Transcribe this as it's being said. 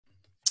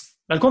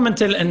Velkommen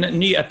til en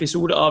ny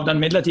episode av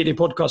den midlertidige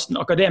podcasten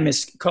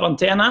Akademisk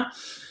karantene.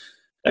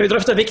 Der vi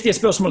drøfter viktige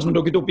spørsmål som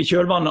dukket opp i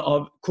kjølvannet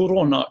av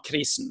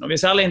koronakrisen. Og vi er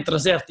særlig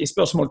interessert i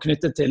spørsmål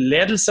knyttet til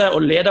ledelse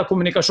og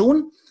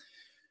lederkommunikasjon.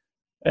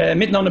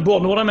 Mitt navn er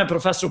Bård Norheim, jeg er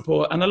professor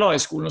på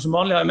NLA-skolen, og som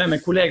vanlig har jeg med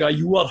meg kollega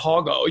Joar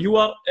Haga. Og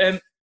Joar,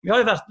 vi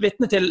har jo vært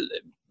vitne til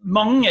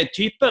mange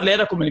typer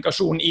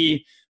lederkommunikasjon i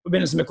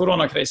forbindelse med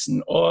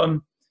koronakrisen, og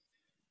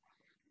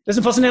det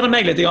som fascinerer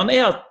meg litt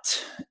er at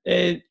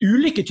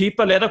ulike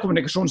typer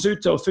lederkommunikasjon ser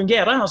ut til å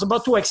fungere. Altså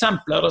bare to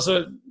eksempler. Altså,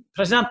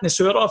 presidenten i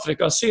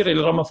Sør-Afrika,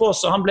 Cyril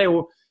Ramaphosa, han ble jo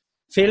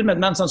filmet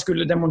mens han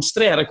skulle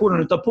demonstrere hvordan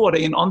du tar på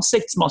deg en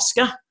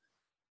ansiktsmaske.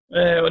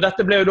 Og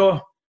dette ble jo da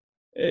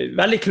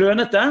veldig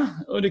klønete,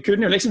 og det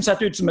kunne jo liksom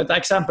sett ut som et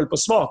eksempel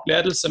på svak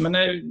ledelse. Men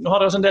nå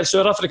har jeg også en del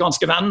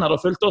sørafrikanske venner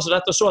og fulgte også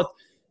dette, og så at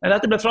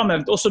dette ble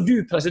fremhevet. Også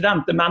du,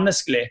 president, er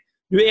menneskelig.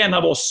 Du er en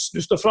av oss.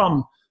 Du står frem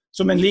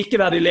som en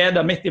likeverdig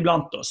leder midt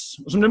iblant oss.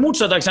 Og som det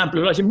motsatte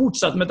eksempelet, det er ikke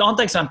motsatt, men et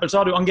annet eksempel, så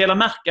har du Angela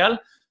Merkel,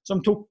 som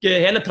tok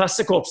hele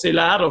pressekorpset i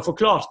lære og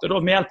forklarte da,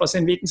 med hjelp av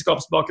sin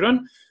vitenskapsbakgrunn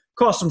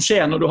hva som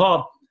skjer når du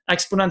har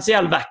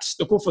eksponentiell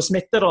vekst, og hvorfor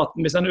smitteraten,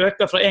 hvis den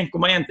øker fra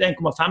 1,1 til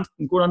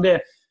 1,15, hvordan det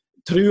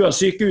truer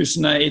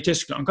sykehusene i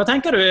Tyskland. Hva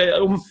tenker du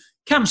om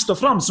hvem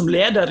står frem som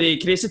leder i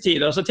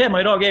krisetider? Altså,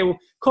 temaet i dag er jo,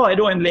 hva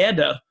er da en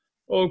leder,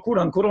 og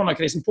hvordan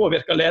koronakrisen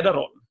påvirker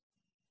lederrollen?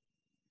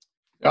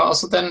 Ja,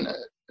 altså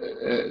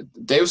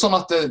det er jo sånn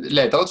at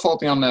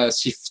lederutfordringene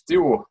skifter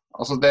jo,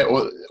 altså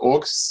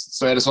og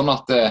så er det sånn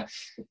at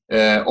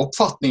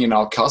oppfatningen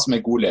av hva som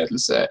er god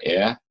ledelse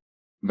er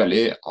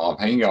veldig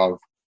avhengig av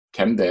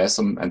hvem det er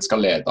som en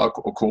skal lede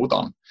og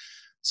hvordan.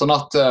 Sånn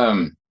at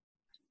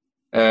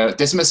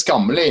det som er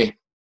skammelig,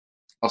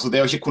 altså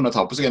det å ikke kunne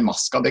ta på seg en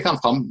maske, det kan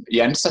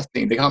i en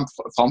setting, det kan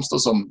framstå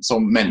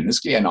som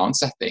menneskelig i en annen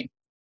setting.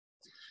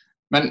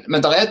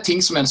 Men det er ting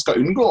som en skal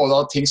unngå, og det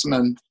er ting som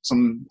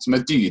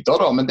er dyder,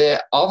 da. Men det er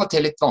av og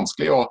til litt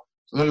vanskelig å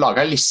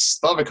lage en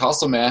liste over hva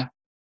som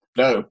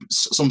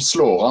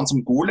slår an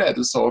som god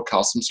ledelse, og hva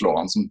som slår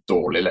an som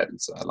dårlig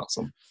ledelse. Eller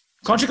som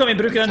Kanskje kan vi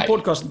bruke den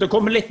podcasten til å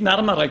komme litt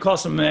nærmere hva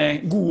som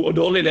er god og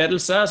dårlig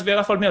ledelse. Altså, vi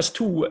har i hvert fall med oss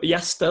to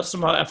gjester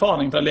som har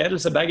erfaring fra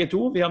ledelse, begge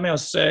to. Vi har med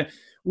oss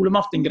Ole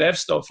Martin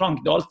Grevstad og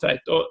Frank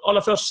Daltveit. Og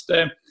aller først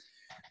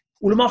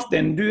Ole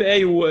Martin, du er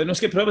jo, nå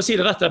skal jeg prøve å si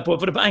det rett her for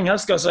det på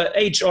engelsk, altså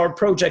HR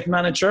Project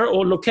Manager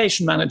og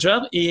Location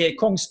Manager i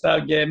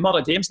Kongsberg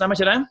Maritime, stemmer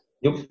ikke det?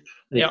 Jo,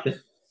 riktig.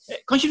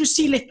 Ja. Kan ikke du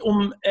si litt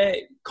om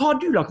hva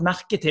har du lagt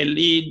merke til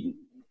i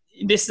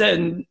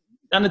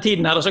denne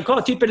tiden her? Altså,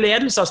 hva type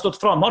ledelse har stått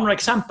frem? Har du noen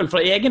eksempel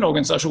fra egen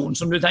organisasjon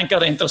som du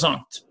tenker er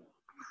interessant?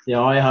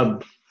 Ja, jeg har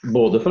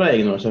både fra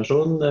egen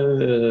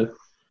organisasjon,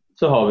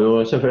 så har vi jo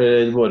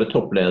selvfølgelig våre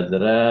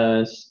toppledere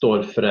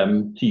står frem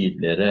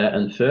tydeligere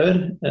enn før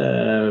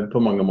på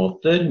mange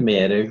måter.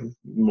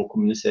 Må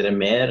kommunisere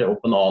mer og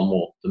på en annen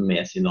måte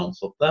med sine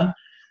ansatte.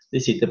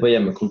 De sitter på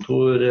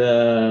hjemmekontor,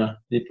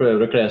 de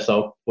prøver å kle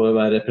seg opp og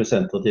være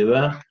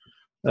representative.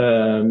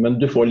 Men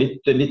du får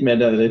litt mer,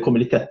 det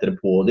kommer litt tettere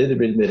på dem, du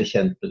blir litt mer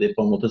kjent med dem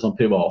på en måte sånn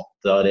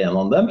private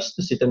arenaen deres.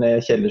 Du sitter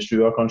ned i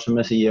kjellerstua kanskje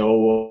med CEO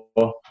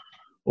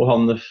og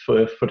han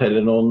forteller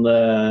noen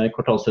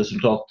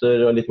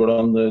kvartalsresultater og litt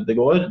hvordan det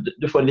går.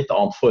 Du får et litt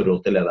annet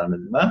forhold til lederne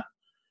dine.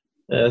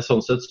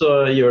 Sånn sett så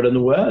gjør det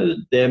noe.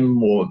 De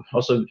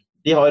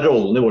har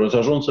rollen i vår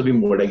organisasjon, så vi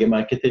må legge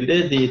merke til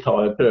dem. De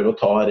prøver å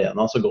ta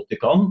arenaen så godt de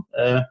kan.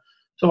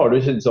 Så har du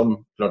liksom,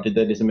 klart i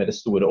det liksom mer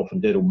store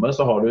offentlige rommet,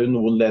 så har du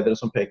noen ledere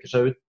som peker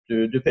seg ut.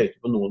 Du peker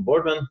på noen,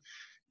 Bård, men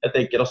jeg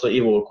tenker altså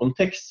i vår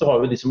kontekst så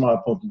har vi de som har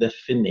på en måte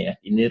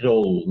definert inn i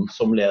rollen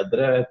som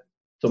ledere,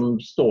 som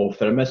står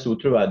frem med stor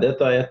troverdighet.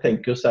 Jeg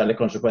tenker jo særlig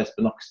kanskje på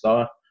Espen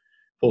Nakstad,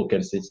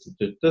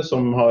 Folkehelseinstituttet,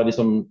 som har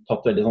liksom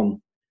tatt veldig sånn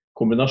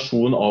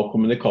kombinasjon av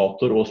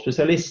kommunikator og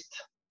spesialist.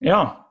 Ja.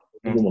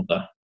 På en måte.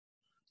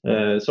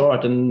 Så har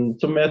vært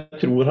som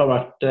jeg tror har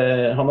vært,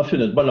 han har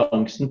funnet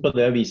balansen på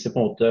det å vise på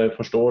en måte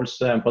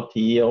forståelse,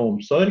 empati og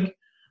omsorg,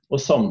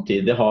 og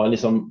samtidig har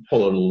liksom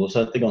forholdet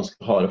seg til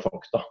ganske harde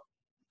fakta.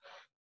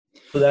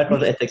 Så det er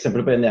kanskje et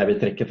eksempel på en jeg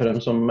vil trekke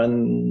frem som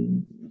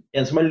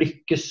en som har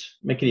lykkes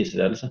med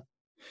kriseledelse.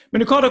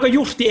 Men hva har dere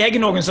gjort i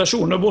egen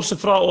organisasjon, bortsett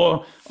fra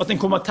at den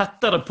kommer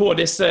tettere på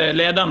disse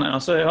lederne?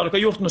 Altså, har dere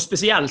gjort noe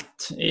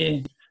spesielt?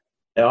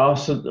 Ja,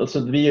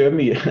 altså vi gjør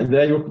mye. Det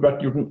har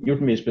vært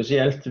gjort mye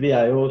spesielt. Vi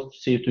er jo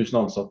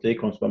 7000 ansatte i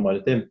Kongsberg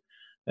Maritime.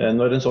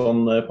 Når en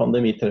sånn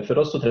pandemi treffer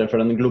oss, så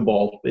treffer den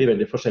globalt i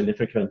veldig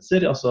forskjellige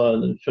frekvenser. Altså,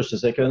 første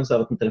sekvens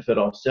er at den treffer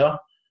Asia,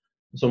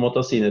 som må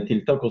ta sine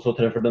tiltak, og så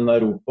treffer den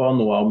Europa,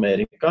 nå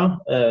Amerika.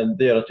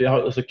 Det gjør at vi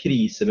har også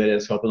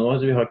kriseberedskapen nå,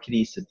 så vi har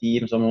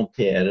kriseteam som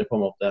håndterer på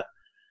en måte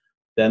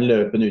den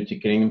løpende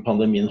utviklingen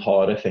pandemien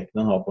har,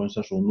 effekten den har på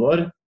organisasjonen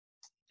vår.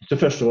 Så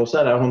første av oss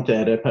er å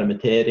håndtere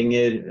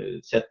permitteringer,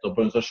 sette opp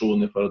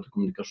organisasjonen i forhold til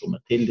kommunikasjon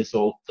med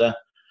tillitsvalgte,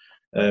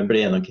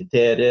 bli gjennom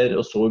kriterier,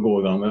 og så gå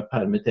i gang med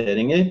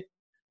permitteringer.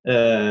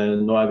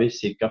 Nå er vi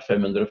ca.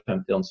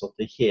 550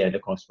 ansatte i hele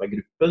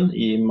Kongsberg-gruppen.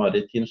 I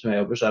Maritime som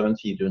jeg jobber, så er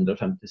vi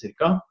 450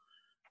 ca.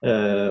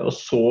 Og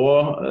så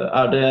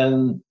er det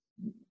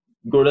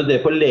går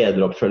det på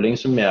lederoppfølging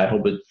som jeg har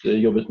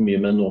jobbet mye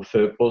med nå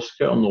før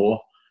påske, og nå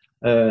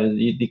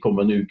de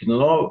kommende ukene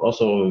nå,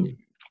 altså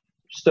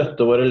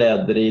støtte våre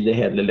ledere i det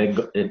hele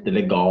det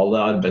legale,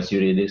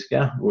 arbeidsjuridiske,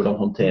 hvordan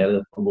håndtere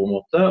det på en god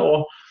måte,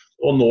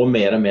 og nå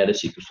mer og mer det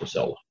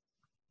psykososiale.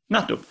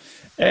 Nettopp.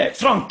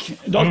 Frank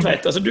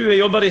Dahltveit, altså du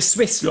jobber i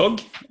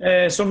Swisslog,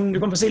 som du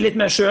kan få si litt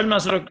mer selv,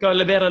 men så dere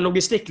leverer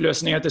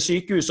logistikkløsninger til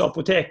sykehus,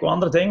 apotek og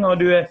andre ting, og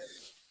du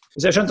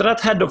hvis jeg skjønte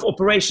rett, Head of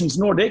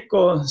Operations Nordic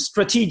og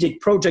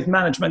Strategic Project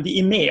Management i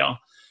IMEA.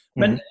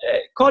 Men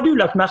hva har du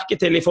lagt merke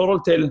til i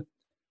forhold til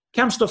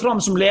hvem står frem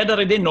som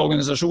leder i din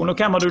organisasjon, og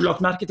hvem har du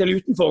lagt merke til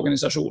utenfor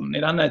organisasjonen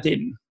i denne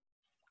tiden?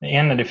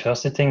 En av de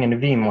første tingene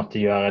vi måtte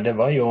gjøre, det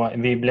var jo,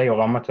 vi ble jo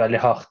rammet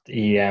veldig hardt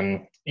i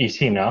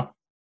Kina,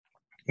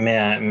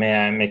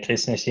 med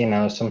krisen i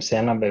Kina, som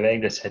senere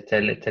bevegde seg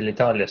til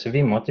Italia, så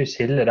vi måtte jo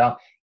skille da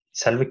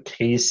selve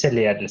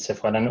kriseledelse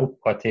fra den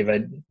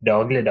operative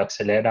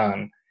dagligdagse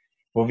lederen,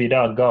 hvor vi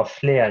da ga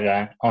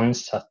flere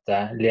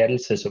ansatte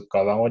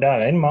ledelsesoppgaver, og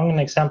der det mange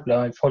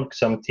eksempler av folk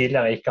som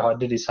tidligere ikke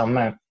hadde de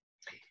samme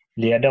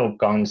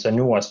lederoppgavene som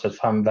nå har stått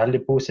frem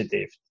veldig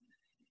positivt.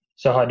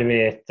 Så hadde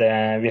vi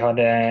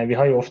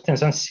har jo ofte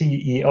en sånn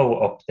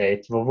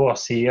CEO-update, hvor vår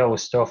CEO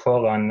står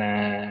foran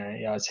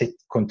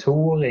sitt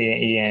kontor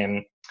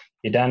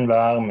i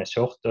Denver med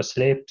skjort og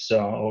slips,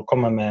 og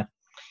kommer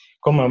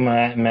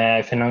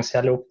med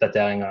finansielle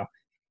oppdateringer.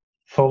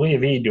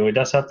 Forrige video,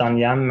 der satt han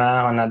hjemme,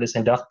 han hadde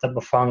sin datter på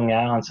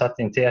fanget, han satt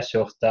i en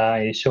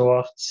t-skjorte, i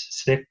shorts,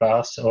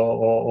 slippers,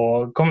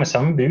 og kom med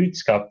samme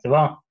budskap. Det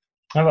var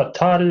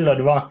tall,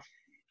 og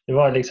det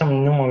var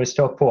liksom, nå må vi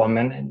stå på,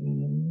 men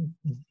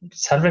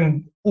selve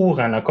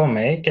ordene kom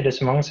ikke det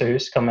så mange som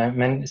husker,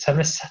 men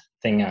selve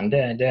settingen,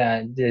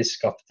 det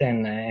skapte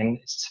en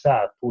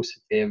svært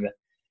positiv,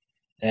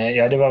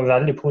 det var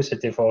veldig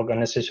positivt for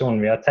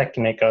organisasjonen. Vi har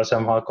teknikere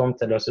som har kommet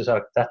til oss og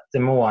sagt,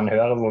 dette må han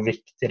høre, hvor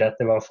viktig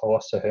dette var for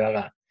oss å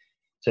høre.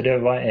 Så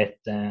det var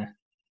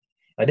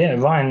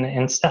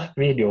en sterk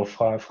video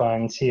fra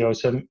en CEO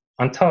som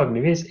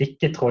antageligvis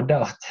ikke trodde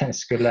at det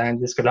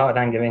skulle ha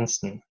den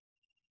gevinsten.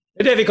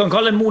 Det vi kan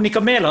kalle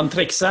Monica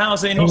Mæland-trikset,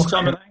 altså i norsk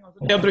sammenheng,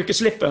 det å bruke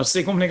slippers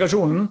i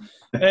kommunikasjonen.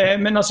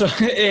 Men altså,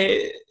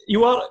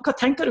 Joar, hva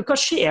tenker du, hva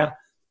skjer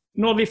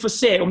når vi får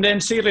se om det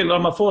en Cyril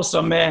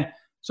Ramaphosa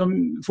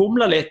som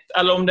fomler litt,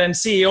 eller om det en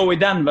CEO i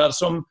Denver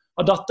som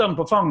har datteren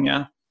på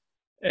fanget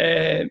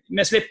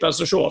med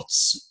slippers og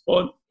shorts,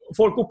 og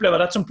folk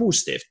opplever dette som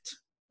positivt?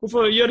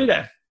 Hvorfor gjør de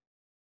det?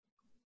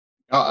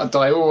 Ja,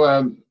 det jo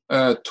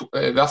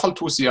i hvert fall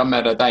to sider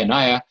med det. Det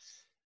ene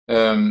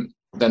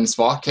den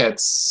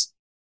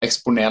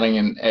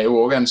svakhetseksponeringen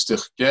jo også en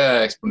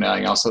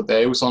styrkeeksponering. Altså,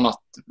 det jo sånn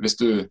at hvis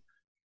du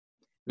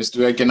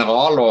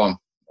general og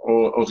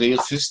rir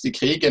først i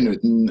krigen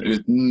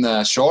uten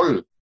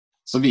skjold,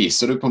 så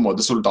viser du på en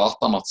måte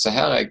soldatene at så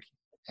her jeg,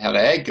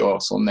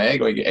 og sånn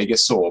og jeg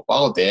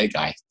sårbar, og det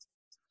greit.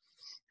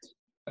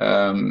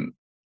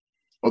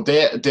 Og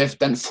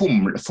den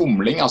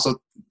fomling, altså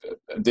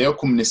det å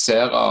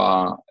kommunisere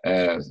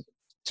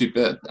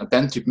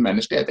den type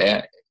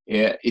menneskelighet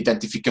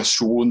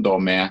identifikasjon da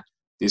med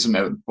de som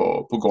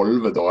på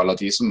gulvet da, eller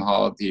de som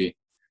har de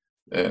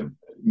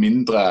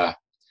mindre,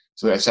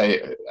 så jeg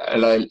sier,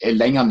 eller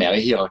lenger nede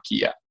i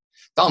hierarkiet.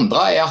 Det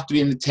andre at du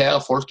inviterer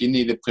folk inn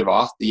i det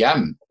private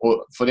hjem,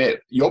 for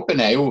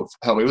jobben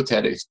hører jo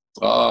til det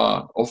ytre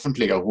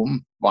offentlige rom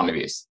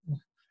vanligvis.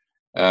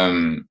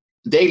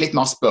 Det jeg litt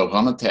mer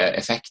spørrende til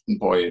effekten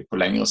på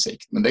lengre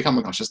sikt, men det kan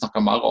vi kanskje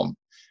snakke mer om.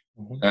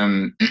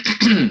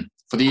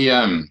 Fordi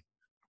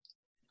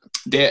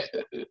det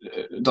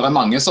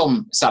mange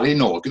som, særlig i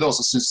Norge da,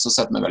 så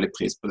setter vi veldig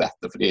pris på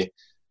dette, fordi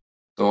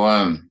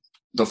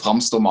da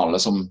fremstår vi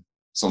alle som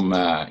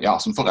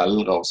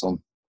foreldre og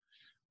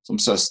som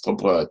søstre,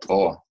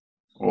 brødre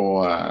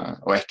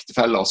og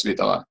ektefeller og så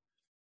videre.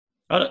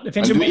 Ja,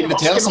 men du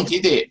inviterer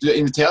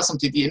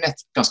samtidig inn et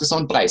ganske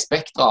sånn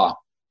breispektra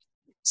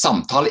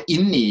samtale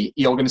inn i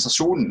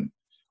organisasjonen.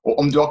 Og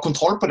om du har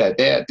kontroll på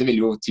det vil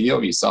jo tida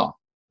vise.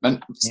 Men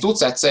stort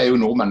sett så jo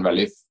nordmenn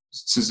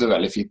synes det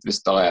veldig fint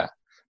hvis det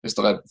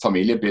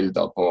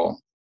familiebilder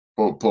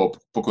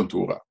på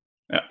kontoret.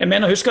 Ja, jeg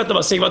mener, husker at det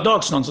var Sigvard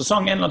Dagsland som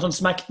sang en eller annen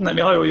sånn smektende.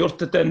 Vi har jo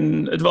gjort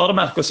et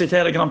varemerke å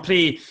sitere Grand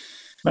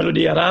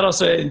Prix-melodier her,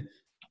 altså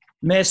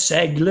med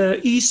segler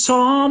i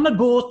samme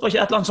båt, var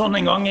ikke et eller annet sånn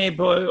en gang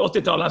på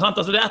 80-tallet, sant?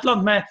 Altså det et eller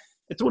annet med,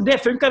 jeg tror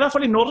det funker i hvert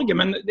fall i Norge,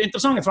 men det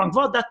interessante, Frank,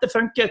 var at dette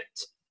funket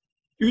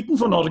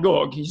utenfor Norge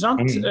også, ikke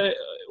sant?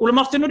 Ole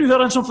Martin, når du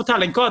hører en sånn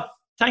fortelling, hva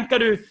tenker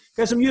du,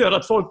 hva som gjør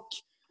at folk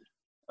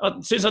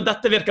synes at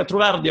dette virker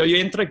troverdig og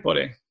gjør inntrykk på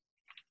dem?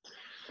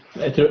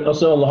 Jeg tror,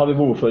 altså alle har vi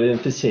behov for å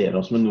identifisere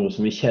oss med noe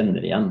som vi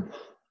kjenner igjen.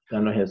 Det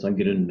noe helt sånn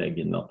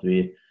grunnleggende at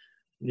vi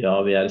i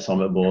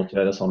samme båt,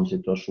 vi i samme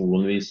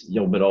situasjon, vi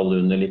jobber alle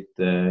under litt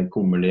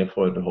kummerlige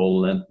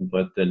forhold, enten på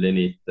et veldig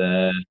lite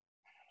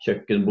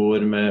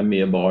kjøkkenbord med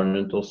mye barn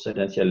rundt oss,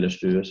 eller en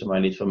kjellerstue som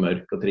litt for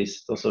mørk og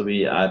trist. Altså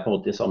vi på en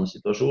måte i samme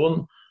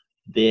situasjon.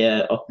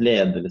 Det at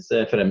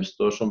ledelse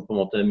fremstår som på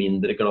en måte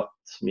mindre glatt,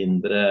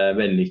 mindre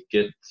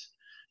vellykket,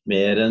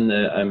 mer enn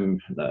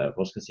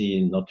hva skal jeg si,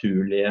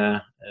 naturlige,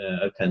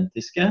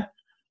 autentiske.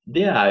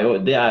 Det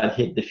er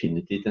helt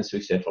definitivt en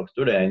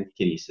suksessfaktor, det er en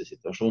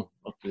krisesituasjon.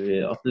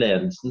 At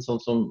ledelsen,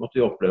 sånn som at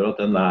vi opplever at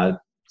den er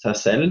seg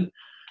selv,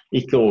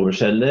 ikke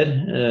overselger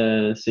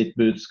sitt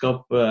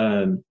budskap,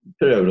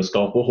 prøver å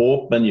skape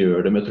håp, men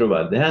gjør det med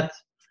troverdighet,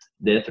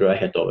 det tror jeg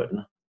er helt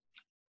avgjørende.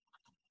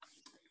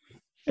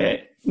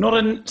 Når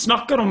en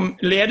snakker om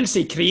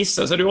ledelse i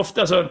krise, så er det jo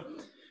ofte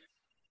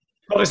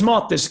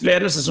karismatisk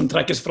ledelse som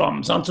trekkes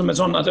fram, sant? Som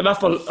sånn at i hvert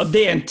fall at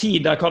det er en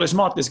tid der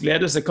karismatisk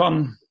ledelse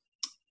kan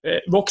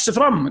vokse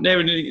fram. Det er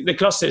jo det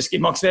klassiske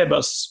i Max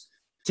Webers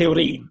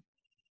teori.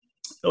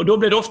 Og da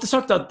blir det ofte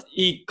sagt at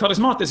i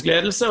karismatisk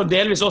ledelse, og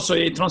delvis også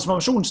i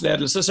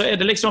transformasjonsledelse, så er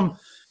det liksom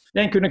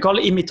det en kunne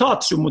kalle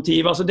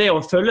imitatiomotiv, altså det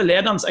å følge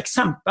lederens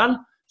eksempel,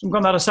 som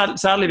kan være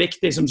særlig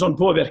viktig som sånn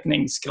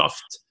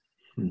påvirkningskraft.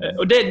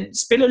 Og det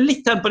spiller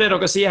litt hen på det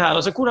dere sier her.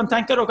 Altså, hvordan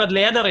tenker dere at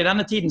ledere i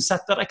denne tiden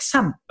setter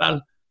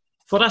eksempel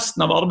for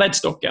resten av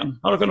arbeidsstokken?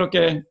 Har dere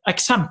noe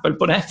eksempel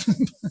på det?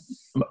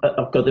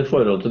 Akkurat i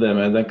forhold til det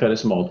med den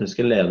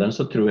karismatiske lederen,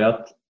 så tror jeg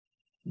at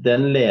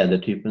den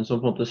ledertypen som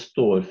på en måte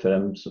står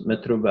frem med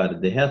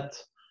troverdighet,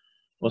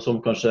 og som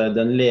kanskje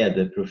den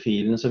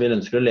lederprofilen som vi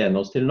ønsker å lene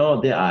oss til nå,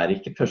 det er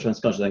ikke først og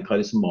fremst kanskje den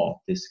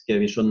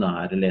karismatiske,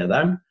 visjonære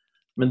lederen,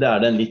 men det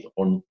er den litt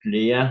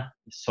ordentlige,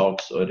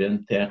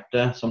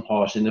 saksorienterte, som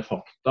har sine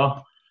fakta,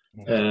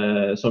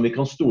 som vi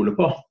kan stole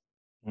på.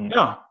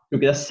 Ja. Jeg tror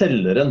ikke det er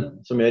selgeren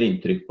som gjør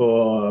inntrykk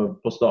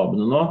på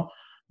stabene nå.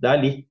 Det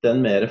er litt den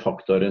mer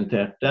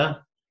faktaorienterte,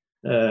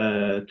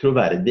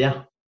 troverdige.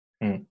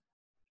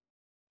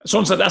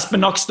 Sånn sett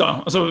Espen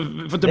Nakstad, altså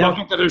for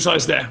tilbake til det du sa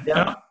i sted.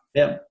 Ja.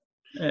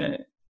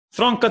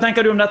 Frank, hva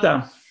tenker du om dette?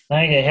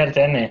 Nei, jeg er helt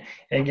enig.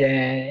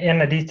 En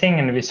av de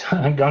tingene vi sa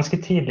ganske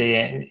tidlig,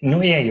 nå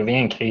er jo vi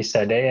i en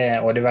krise, og det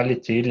er veldig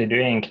tydelig, du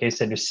er i en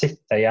krise, du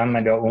sitter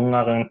hjemme, du har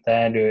unger rundt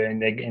deg,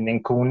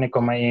 din kone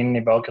kommer inn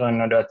i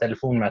bakgrunnen, og du har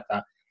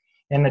telefonmøte.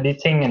 En av de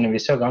tingene vi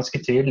så ganske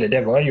tydelig,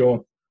 det var jo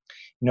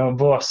når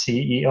vår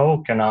CEO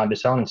kunne ha det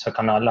sånn, så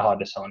kan alle ha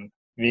det sånn.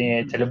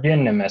 Til å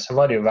begynne med så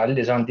var det jo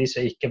veldig sånn, de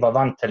som ikke var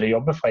vant til å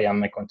jobbe fra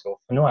hjemmekontor.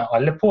 For nå er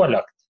alle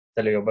pålagt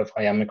til å jobbe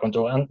fra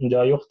hjemmekontor, enten du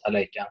har gjort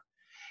eller ikke.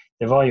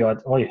 Det var jo at,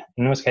 oi,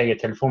 nå skal jeg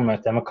i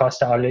telefonmøte, jeg må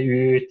kaste alle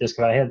ut, det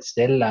skal være helt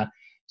stille.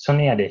 Sånn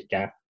er det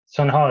ikke.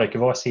 Sånn har ikke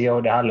vår CEO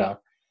det heller.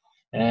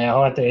 Jeg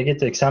har et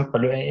eget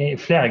eksempel.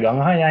 Flere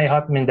ganger har jeg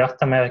hatt min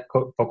datter med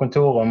på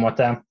kontoret og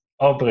måtte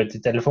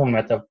avbryte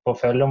telefonmøter på å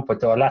følge om på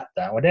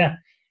toalettet. Og det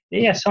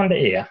er sånn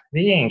det er.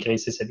 Vi er i en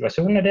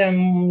krisesituasjon, og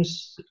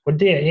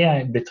det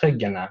er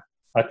betryggende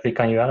at vi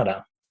kan gjøre det.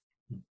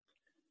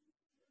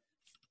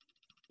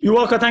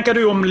 Joar, hva tenker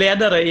du om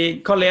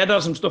hva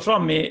ledere som står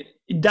frem i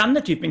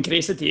denne typen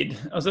krisetid?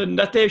 Altså,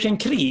 dette er jo ikke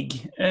en krig,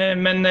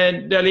 men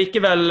det er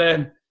likevel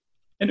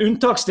en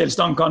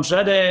unntakstilstand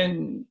kanskje. Det er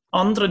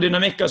andre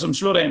dynamikker som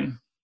slår inn.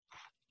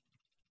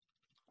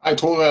 Jeg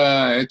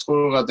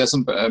tror at det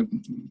som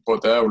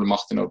både Ole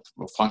Martin og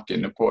Frank er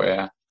inne på det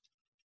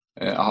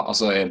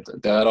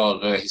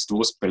er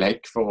historisk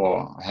belegg for å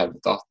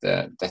hevde at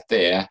dette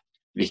er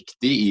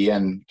viktig i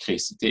en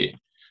krisetid.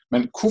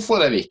 Men hvorfor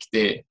det er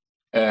viktig,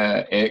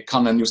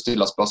 kan en jo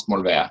stille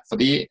spørsmål ved.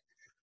 Fordi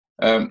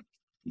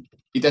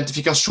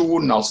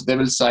identifikasjonen, altså det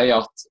vil si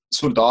at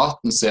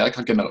soldaten ser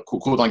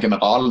hvordan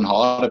generalen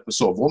har det på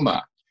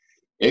soverommet,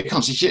 er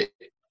kanskje ikke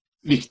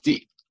viktig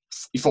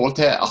i forhold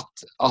til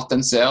at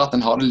den ser at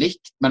den har det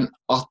likt, men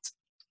at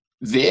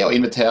ved å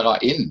invitere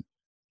inn,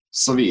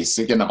 så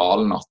viser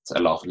generalen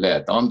eller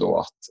lederen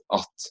da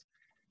at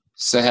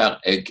se her,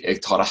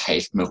 jeg tar det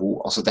helt med ro.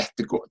 Altså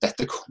dette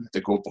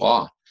går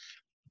bra.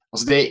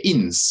 Altså det er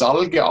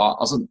innsalget av,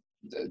 altså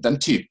den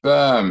type...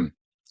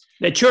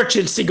 Det er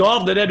Churchills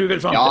sigar, det er det du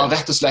vil frem til? Ja,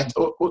 rett og slett.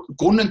 Og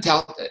grunnen til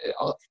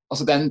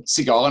at den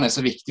sigaren er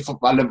så viktig,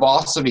 eller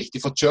var så viktig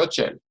for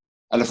Churchill,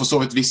 eller for så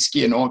vidt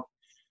whiskyen også,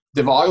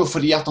 det var jo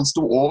fordi at han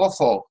stod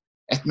overfor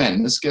et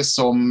menneske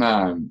som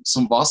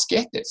var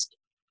skeptisk.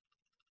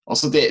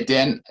 Altså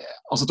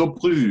da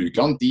bruker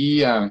han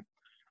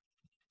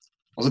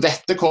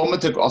dette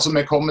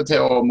vi kommer til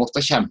å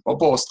måtte kjempe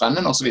på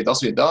strenden og så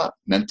videre,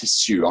 men til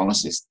syvende og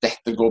sist,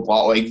 dette går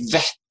bra, og jeg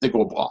vet det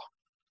går bra.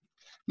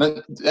 Men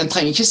den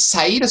trenger ikke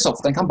si det så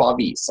ofte, den kan bare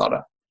vise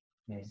det.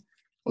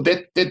 Og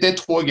det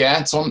tror jeg er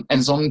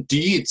en sånn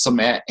dyd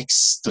som er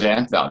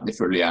ekstremt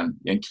verdifull i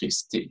en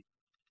krisetid.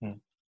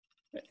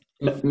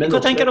 Hva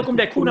tenker dere om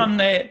det? Hvordan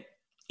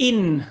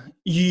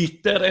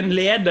inngyter en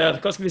leder,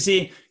 hva skal vi si,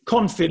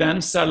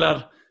 confidence,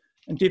 eller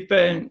en type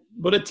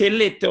både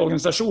tillit til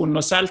organisasjonen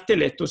og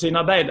selvtillit hos sine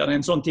arbeidere i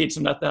en sånn tid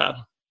som dette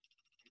her?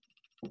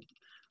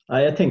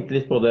 Nei, jeg tenkte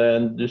litt på det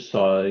du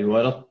sa,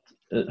 Joar, at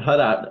her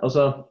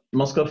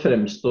man skal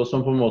fremstå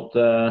som på en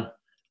måte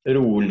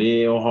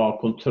rolig og ha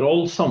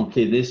kontroll.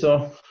 Samtidig så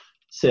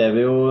ser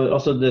vi jo,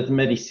 dette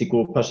med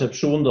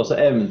risikopersepsjon, altså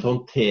evnen til å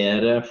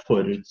håndtere,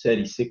 forutse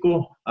risiko,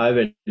 er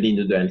veldig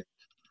individuelt.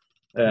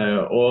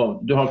 Og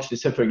du har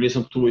selvfølgelig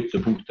som to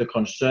ytterpunkter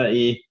kanskje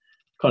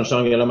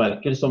Angela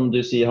Merkel, som du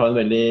sier har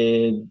en veldig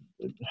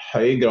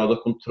høy grad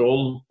av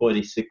kontroll på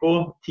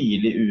risiko,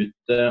 tidlig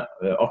ute,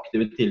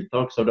 aktive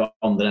tiltak, så det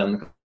andre enn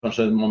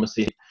kanskje må man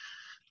si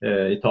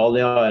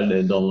Italia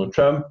eller Donald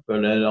Trump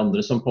eller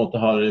andre som på en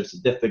måte har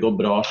dette går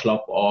bra,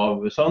 slapp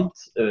av,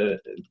 sant?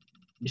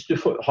 Hvis du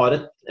har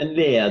en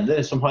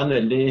leder som har en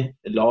veldig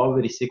lav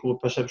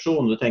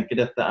risikopersepsjon, du tenker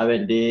dette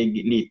veldig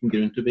liten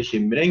grunn til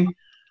bekymring,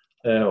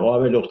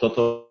 og veldig opptatt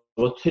av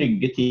å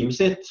trygge teamet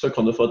sitt, så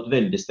kan du få et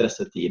veldig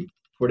stresset team.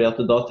 Fordi at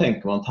da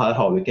tenker man at her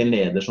har vi ikke en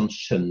leder som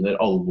skjønner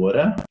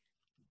alvoret,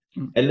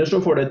 eller så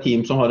får du et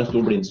team som har en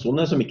stor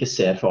blindsone som ikke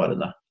ser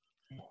farene.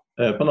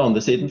 På den andre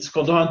siden så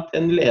kan du ha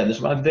en leder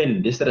som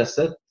veldig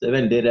stresset,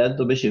 veldig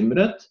redd og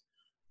bekymret,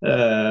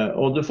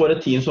 og du får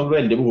et team som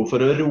har veldig behov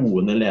for å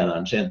roe ned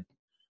lederen sin.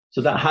 Så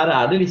her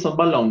det liksom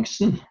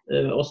balansen,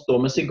 å stå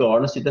med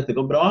sigaren og si dette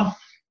går bra.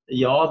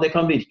 Ja, det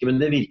kan virke, men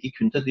det virker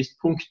kun til et visst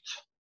punkt.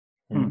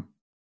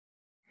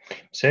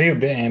 Så jo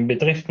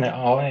bedriftene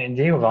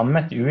de jo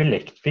rammet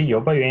ulikt. Vi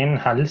jobber jo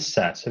innen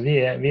helse, så vi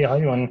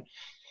har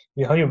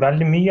jo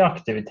veldig mye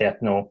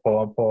aktivitet nå,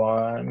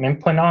 men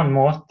på en annen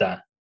måte.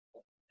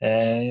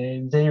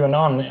 Det jo en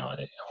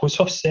annen, hos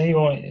oss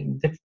jo,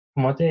 det på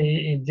en måte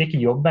det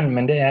ikke jobben,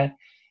 men det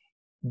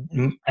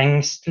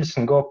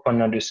engstelsen går på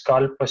når du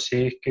skal på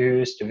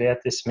sykehus, du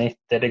vet det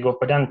smitte, det går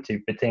på den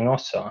type ting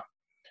også.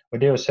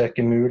 Og det å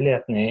søke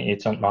muligheten i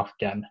et sånt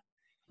marked.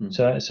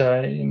 Så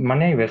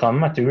man jo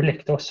rammet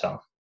ulikt også.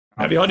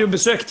 Ja, vi hadde jo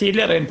besøk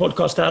tidligere i en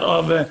podcast her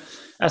av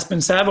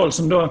Espen Sævold,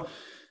 som da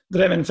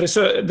driver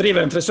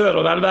en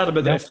frisør- og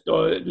velværebedrift,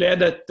 og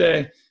ledet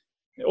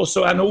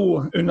også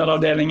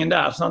NHO-underavdelingen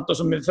der, sant? Og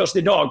som først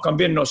i dag kan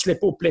begynne å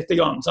slippe opp litt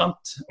grann,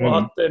 sant? Og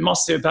hatt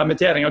massive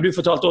permitteringer. Du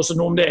fortalte også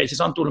noe om det, ikke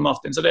sant, Ole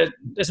Martin? Så det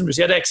som du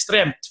sier, det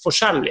ekstremt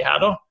forskjellig her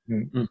da.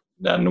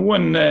 Der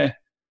noen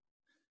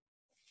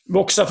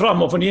vokser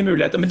fram og får nye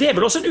muligheter. Men det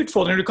vel også en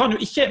utfordring. Du kan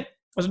jo ikke,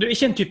 altså det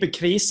ikke en type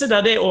krise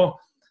der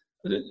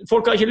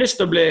folk har ikke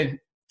lyst til å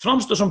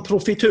framstå som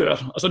profitør.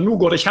 Altså nå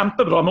går det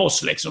kjempebra med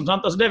oss, liksom,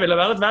 sant? Altså det ville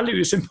være et veldig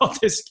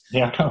usympatisk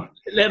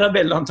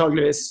lederbilde,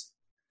 antageligvis.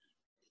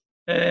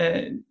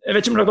 Jeg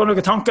vet ikke om dere har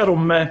noen tanker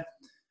om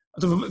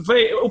for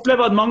jeg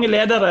opplever at mange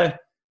ledere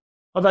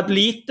har vært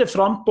lite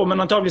frempå,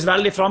 men antageligvis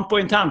veldig frempå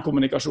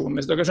internkommunikasjon,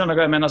 hvis dere skjønner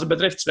hva jeg mener. Altså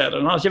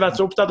bedriftslederen har ikke vært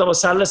så opptatt av å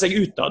selge seg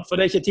utad, for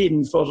det ikke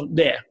tiden for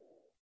det.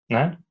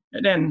 Nei.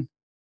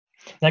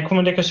 Nei,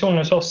 kommunikasjon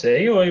hos oss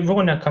jo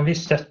hvordan kan vi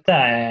støtte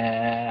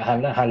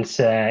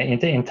helse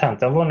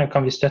internt, hvordan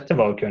kan vi støtte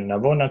våre kunder,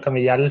 hvordan kan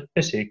vi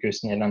hjelpe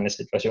sykehusene i denne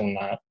situasjonen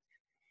her.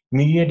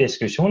 Mye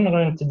diskusjon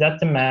rundt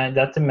dette med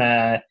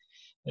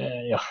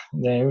ja,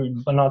 det jo et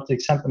banalt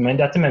eksempel, men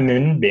dette med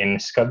munnbind.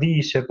 Skal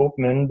vi kjøpe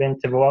opp munnbind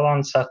til våre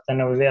ansatte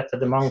når vi vet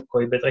at det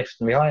mangler i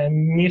bedriften? Vi har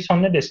mye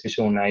sånne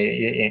diskusjoner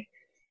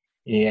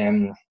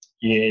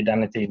i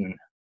denne tiden.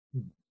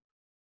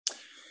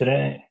 Så det,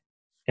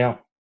 ja.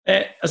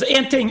 Altså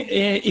en ting,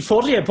 i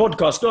forrige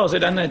podcast, altså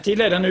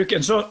tidligere denne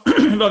uken, så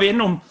var vi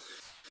innom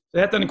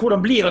det heter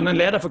hvordan blir en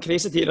leder for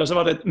krisetider, så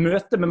var det et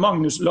møte med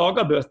Magnus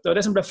Lagerbøte, og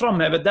det som ble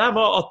fremhevet der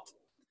var at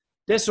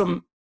det som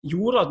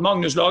gjorde at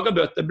Magnus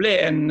Lagerbøte ble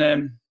en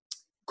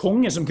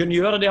konge som kunne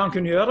gjøre det han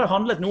kunne gjøre,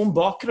 handlet noe om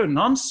bakgrunnen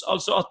hans,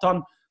 altså at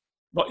han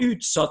var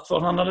utsatt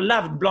for, han hadde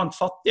levd blant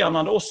fattige, han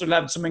hadde også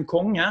levd som en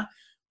konge,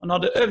 han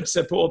hadde øvd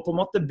seg på å på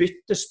en måte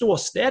bytte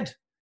ståsted.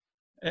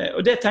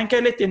 Og det tenker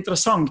jeg er litt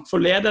interessant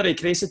for ledere i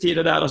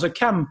krisetider der, altså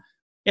hvem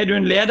du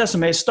en leder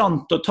som i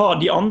stand til å ta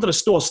de andre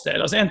ståsted?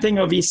 Altså en ting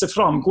å vise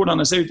fram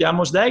hvordan det ser ut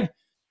hjemme hos deg,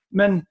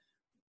 men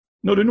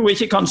når du nå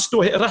ikke kan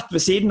stå rett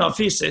ved siden av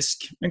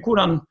fysisk, men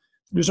hvordan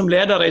du som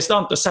leder i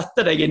stand til å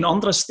sette deg i en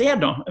andre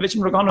sted da? Jeg vet ikke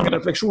om dere har noen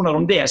refleksjoner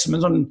om det som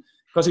en sånn,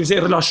 hva skal vi si,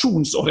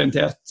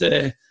 relasjonsorientert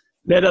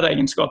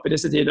lederegenskap i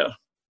disse tider.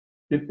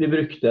 Vi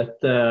brukte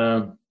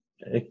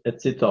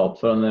et sitat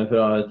fra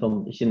et sånn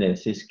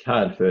kinesisk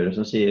hærfører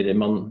som sier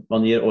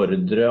man gir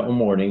ordre om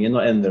morgenen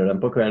og endrer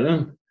dem på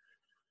kvelden.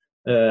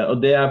 Og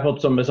det på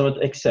som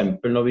et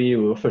eksempel når vi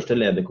gjorde første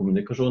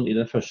lederkommunikasjon i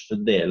den første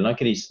delen av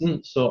krisen,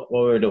 så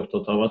var vi veldig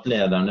opptatt av at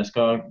lederne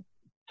skal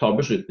ta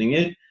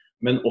beslutninger,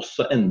 men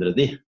også endre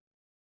de.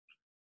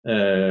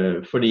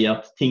 Fordi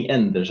at ting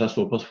endrer seg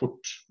såpass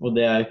fort. Og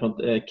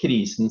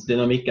krisens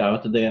dynamikk jo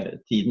at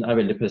tiden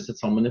veldig presset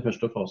sammen i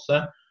første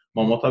fase.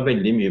 Man må ta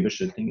veldig mye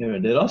beslutninger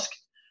veldig raskt,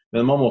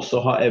 men man må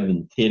også ha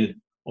evnen til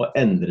å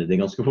endre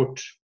det ganske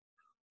fort.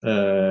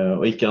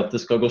 Og ikke at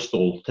det skal gå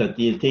stolthet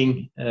i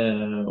ting,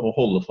 og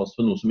holde fast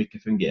på noe som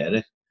ikke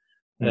fungerer.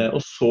 Og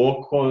så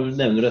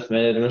nevner du dette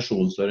med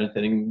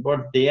relasjonsorientering.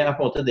 Det på en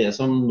måte det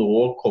som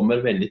nå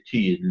kommer veldig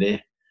tydelig,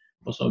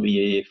 og som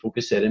vi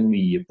fokuserer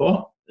mye på,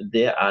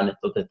 det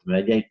nettopp dette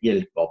med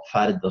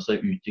hjelpeatferd, altså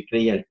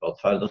utvikle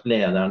hjelpeatferd, at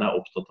lederne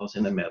opptatt av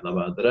sine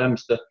medarbeidere, med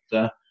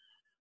støtte,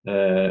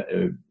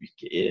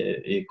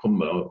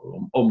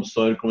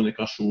 omsorg,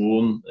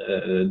 kommunikasjon,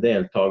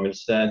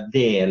 deltagelse,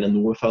 dele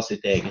noe fra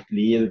sitt eget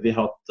liv. Vi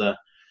har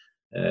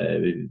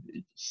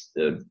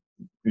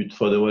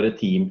utfordret våre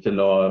team til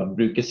å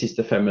bruke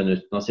siste 5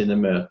 minuttene av sine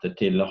møter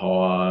til å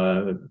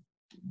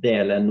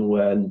dele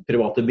noen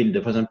private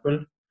bilder, for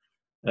eksempel.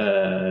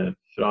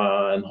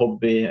 fra en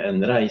hobby,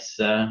 en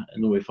reise,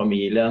 noe i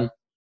familien.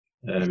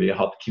 Vi har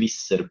hatt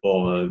quizzer på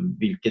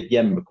hvilket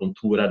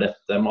hjemmekontor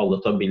dette, med alle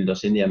tar bilder av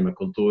sin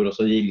hjemmekontor, og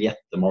så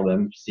gjetter man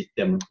hvem sitt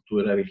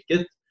hjemmekontor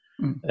hvilket.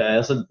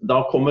 Så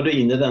da kommer du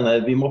inn i denne,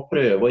 vi må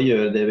prøve å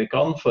gjøre det vi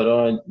kan i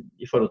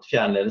forhold til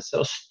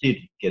fjernledelse, og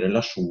styrke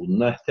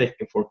relasjonene,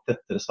 trekke folk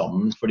tettere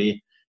sammen, fordi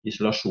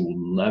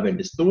isolasjonen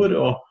veldig stor,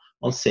 og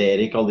man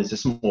ser ikke alle disse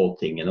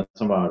småtingene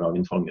som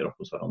hverdagen fanger opp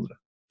hos hverandre.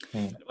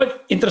 Det var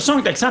et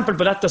interessant eksempel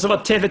på dette, så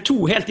var TV 2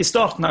 helt i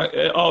starten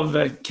av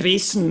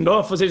krisen da,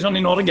 for å si det sånn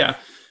i Norge,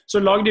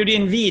 så lagde de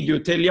en video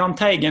til Jahn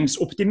Teigens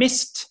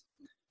Optimist,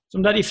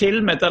 som der de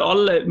filmet, der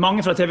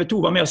mange fra TV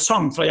 2 var med og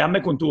sang fra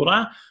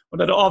hjemmekontoret, og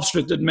der det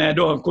avsluttet med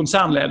da,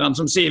 konsernlederen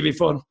som sier vi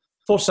får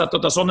fortsette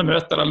å ta sånne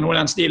møter, eller noe i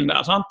den stilen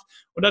der, sant?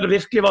 Og der det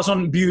virkelig var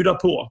sånn bjuda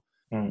på.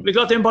 Det er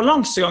klart det en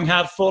balansegang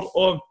her for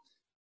å,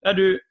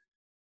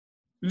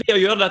 ved å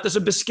gjøre dette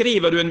så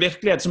beskriver du en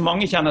virkelighet som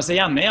mange kjenner seg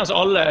igjen i, altså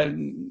alle,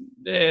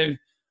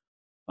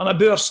 han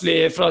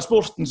Børsli fra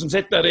sporten som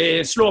sitter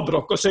i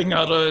slåbrok og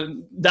synger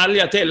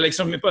deljer til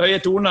liksom på høye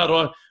toner,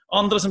 og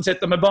andre som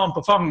sitter med barn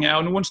på fanget,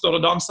 og noen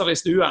står og danser i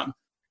stuen.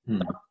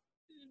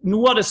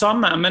 Noe av det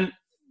samme, men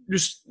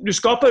du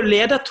skaper jo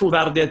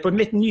ledertroverdighet på en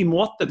litt ny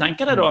måte,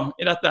 tenker jeg da,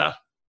 i dette her.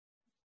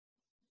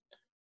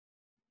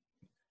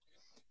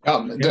 Ja,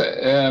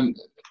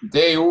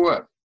 det jo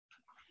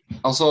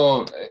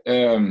altså,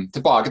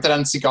 tilbake til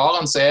den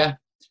sigaren så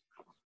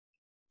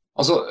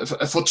altså,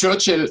 for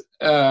Churchill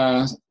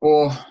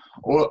og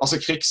altså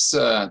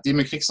de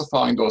med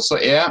krigserfaring da,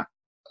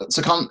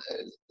 så kan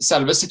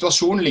selve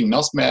situasjonen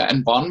lignes med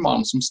en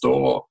brannmann som står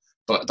og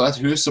der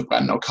et hus som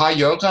brenner, og hva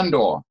gjør en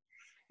da?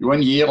 Jo,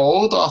 en gir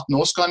ordre at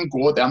nå skal en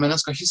gå der, men en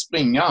skal ikke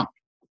springe.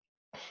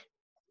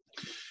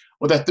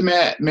 Og dette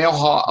med å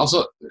ha,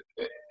 altså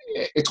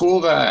jeg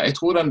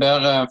tror den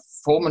der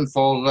formen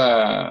for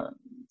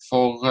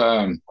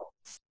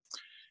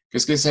hva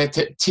skal jeg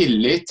si,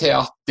 tillit til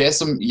at det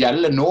som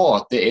gjelder nå,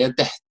 det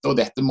dette og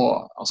dette må,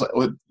 altså,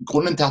 og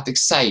grunnen til at jeg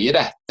sier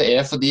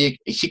dette fordi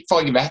ikke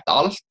for jeg vet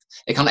alt,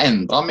 jeg kan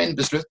endre min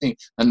beslutning,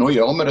 men nå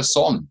gjør vi det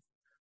sånn,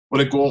 og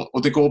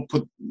det går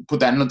på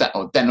den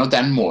og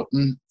den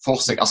måten for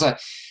seg. Altså,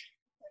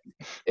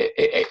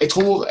 jeg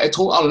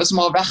tror alle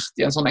som har vært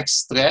i en sånn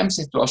ekstrem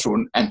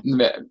situasjon, enten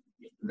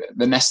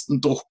ved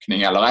nesten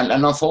drukning eller en eller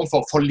annen form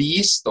for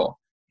forlis da,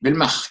 vil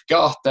merke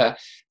at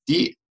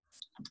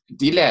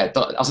de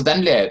leder, altså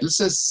den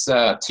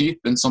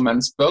ledelsestypen som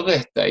en spør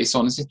etter i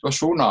sånne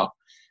situasjoner,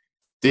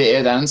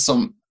 det den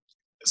som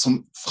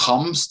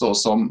framstår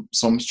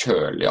som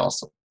kjølig,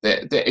 altså.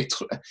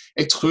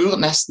 Jeg tror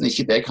nesten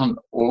ikke det kan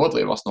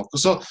overdrives nok. Og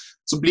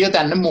så blir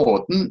denne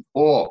måten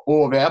å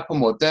være på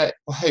en måte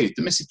på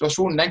høyde med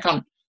situasjonen, den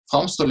kan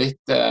framstå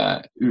litt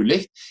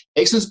ulikt.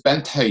 Jeg synes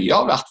Bent Høie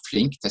har vært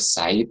flink til å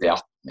si det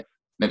at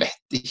vi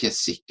vet ikke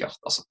sikkert.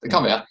 Altså, det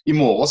kan være, i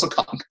morgen så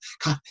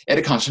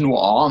det kanskje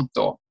noe annet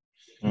da.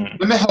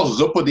 Men vi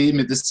hører på de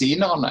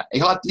medisinerne.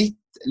 Jeg har et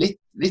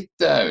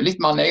litt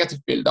mer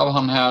negativt bilde av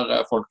han her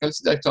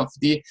folkehelsedirektøren,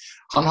 fordi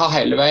han har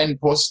hele veien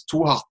på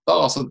 2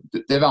 hatter. Altså,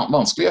 det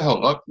vanskelig å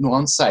høre når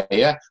han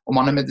sier om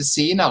han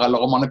medisiner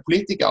eller om han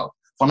politiker,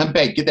 for han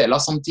begge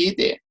deler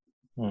samtidig.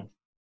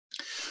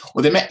 Og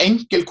det med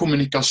enkel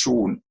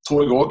kommunikasjon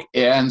tror jeg også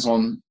en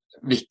sånn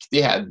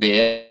viktighet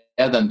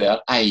ved den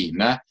der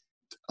ene,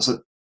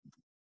 altså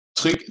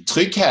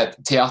trygghet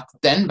til at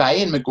den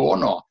veien vi går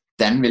nå,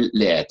 den vil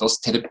lede oss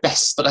til det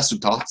beste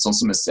resultatet, sånn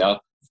som vi ser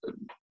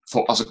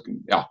altså,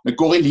 ja, vi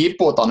går i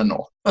livbåtene nå,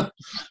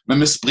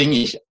 men vi springer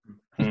ikke.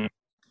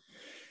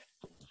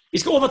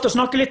 Vi skal over til å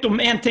snakke litt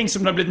om en ting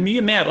som det har blitt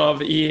mye mer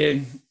av i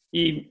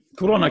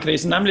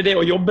koronakrisen, nemlig det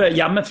å jobbe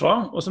hjemmefra,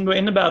 og som da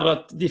innebærer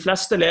at de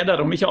fleste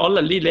ledere, om ikke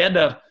alle, de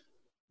leder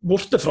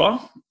bortefra,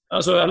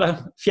 altså, eller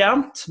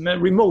fjernt,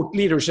 med remote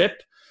leadership.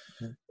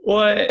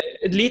 Og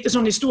et lite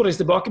sånn historisk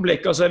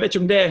tilbakeblikk, altså jeg vet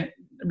ikke om det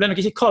ble nok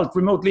ikke kalt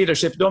remote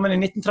leadership da, men i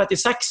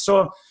 1936 så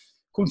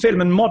kom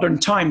filmen Modern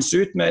Times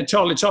ut med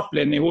Charlie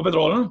Chaplin i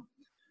hovedrollen.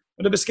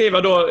 Og det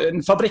beskriver da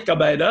en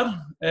fabrikkarbeider,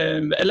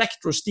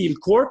 Electro Steel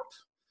Corp,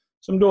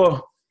 som da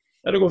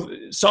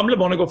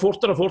samlebåndet går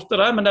fortere og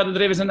fortere, men der det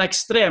drives en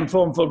ekstrem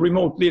form for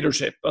remote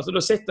leadership. Altså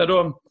da sitter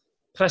da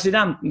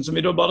presidenten, som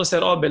vi da bare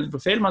ser avbildet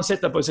på film, han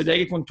sitter på sitt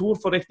eget kontor,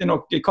 får riktig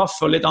nok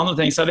kaffe og litt andre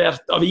ting,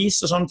 servert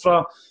avis og sånn fra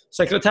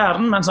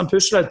sekretæren, mens han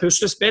pusler et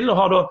puslespill og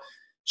har da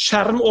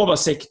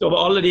skjermoversikt over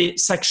alle de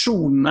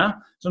seksjonene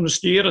som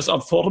styres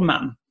av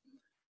formenn.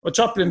 Og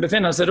Chaplin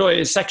befinner seg da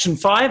i section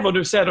 5, og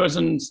du ser da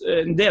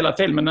en del av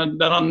filmen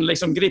der han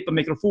liksom griper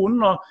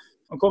mikrofonen, og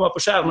han kommer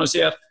på skjermen og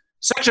sier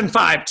Section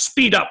 5,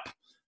 speed up!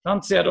 Han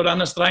sier da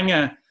denne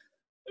strenge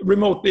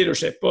remote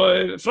leadership.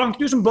 Og Frank,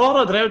 du som bare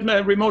har drevet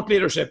med remote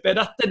leadership,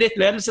 dette ditt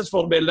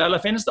ledelsesforbilde,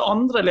 eller finnes det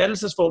andre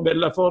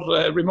ledelsesforbilder for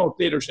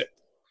remote leadership?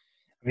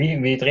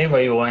 Vi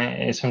driver jo,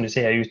 som du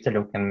sier,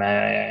 utelukkende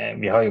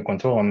med, vi har jo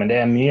kontorer, men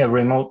det mye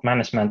remote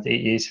management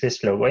i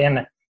Swisslog.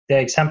 Og det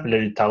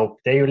eksempelet du tar opp,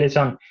 det jo litt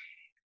sånn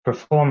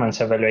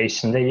performance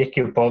evaluation, det gikk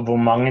jo på hvor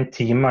mange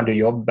timer du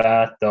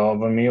jobbet, og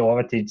hvor mye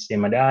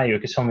overtidstimer. Det jo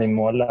ikke sånn vi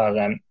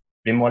måler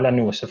vi måler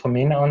nå, så for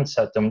mine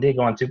ansatte, om de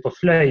går en tur på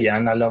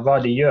fløyen eller hva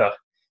de gjør,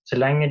 så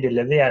lenge de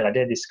leverer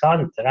det de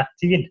skal til rett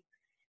tid,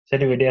 så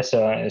det jo det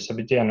som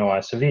betyr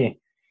noe. Så vi,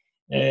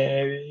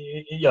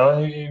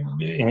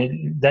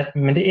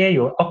 men det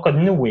jo akkurat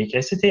nå i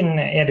krisetiden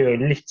det jo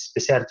litt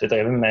spesielt å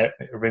drive med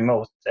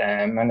remote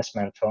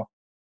management, for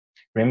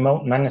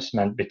remote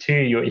management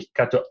betyr jo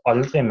ikke at du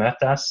aldri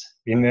møtes.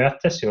 Vi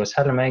møtes jo,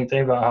 selv om jeg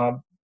driver av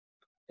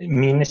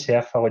mine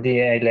sjefer og de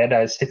jeg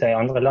leder sitter i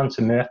andre land,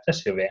 så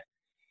møtes jo vi.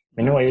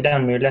 Men nå jo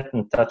den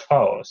muligheten tatt fra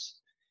oss.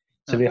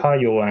 Så vi har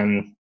jo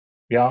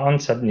vi har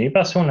ansatt nye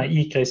personer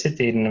i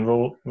krisetiden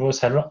hvor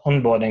selve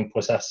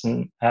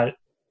onboarding-prosessen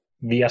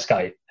via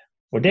Skype.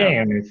 Og det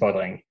jo en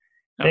utfordring.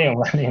 Det jo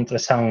en veldig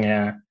interessant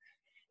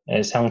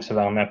sjanse å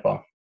være med på.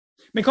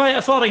 Men hva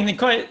erfaringen,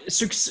 hva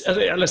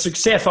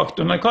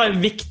suksessfaktoren, hva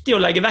viktig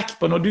å legge vekt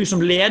på når du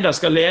som leder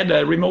skal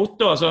lede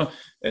remote? Altså,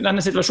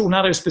 denne situasjonen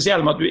her jo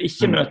spesiell med at du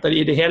ikke møter de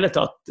i det hele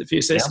tatt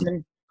fysisk,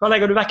 men hva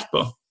legger du vekt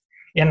på?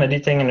 En av de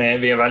tingene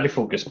vi har veldig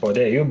fokus på,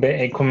 det jo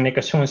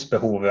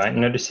kommunikasjonsbehovet.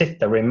 Når du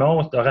sitter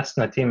remote og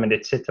resten av teamet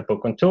ditt sitter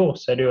på kontor,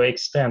 så det jo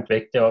ekstremt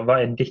viktig, og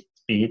hva ditt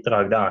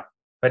bidrag da?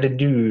 Hva det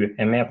du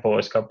med på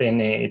å skape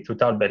inn i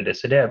totalbildet?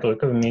 Så det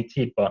bruker vi mye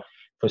tid på.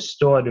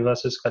 Forstår du hva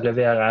som skal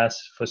leveres?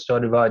 Forstår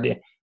du hva de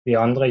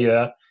andre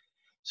gjør?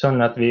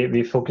 Sånn at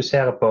vi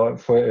fokuserer på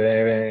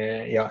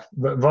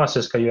hva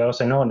som skal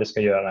gjøres og når det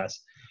skal gjøres.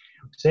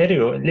 Så det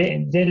jo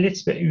det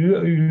litt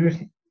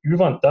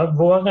uvant da.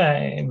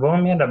 Våre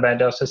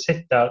medarbeidere som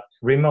sitter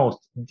remote,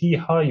 de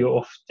har jo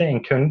ofte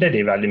en kunde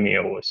de veldig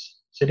mye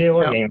hos. Så det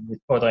også en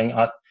utfordring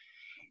at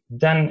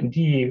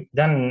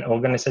den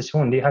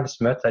organisasjonen de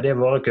helst møter, det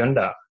våre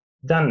kunder.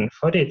 Den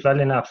får de et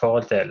veldig nært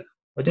forhold til.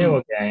 Og det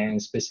også en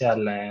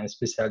spesiell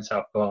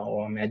sak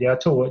og med. De har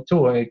to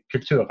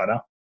kulturer da.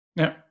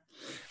 Ja.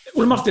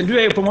 Ole Martin, du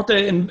jo på en måte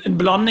en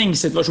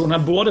blandingssituasjon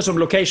her, både som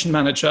location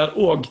manager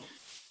og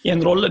i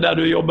en rolle der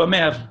du jobber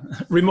mer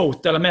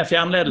remote eller mer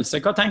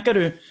fjernledelse. Hva tenker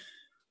du?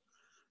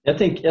 Jeg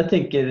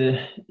tenker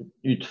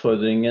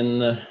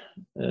utfordringen,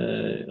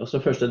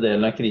 altså første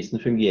delen av krisen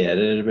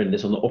fungerer veldig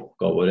sånne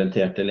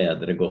oppgaveorienterte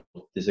ledere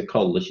godt. Disse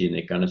kalde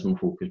kynikerne som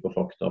har fokus på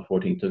fakta, får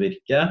ting til å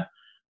virke,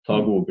 ta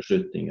gode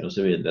beslutninger og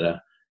så videre.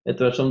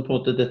 Etter hvert som på en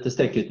måte dette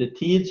strekker ut i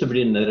tid, så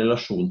blir denne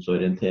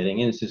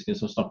relasjonsorienteringen, hvis vi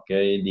skal snakke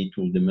i de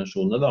to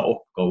dimensjonene, da,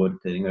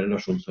 oppgaveorientering og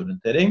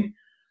relasjonsorientering,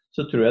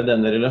 så tror jeg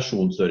denne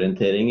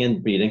relasjonsorienteringen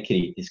blir den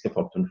kritiske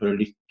faktoren for å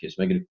lykkes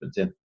med gruppen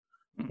sin.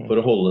 For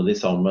å holde de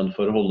sammen,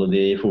 for å holde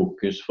de i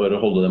fokus, for å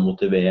holde dem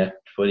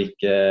motivert, for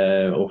ikke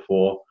å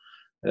få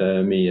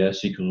mye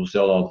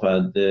psykososial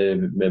atferd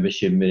med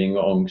bekymring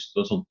og angst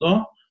og sånt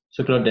da.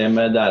 Så klart det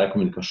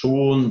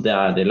kommunikasjon,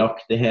 det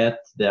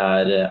delaktighet, det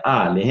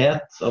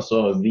ærlighet.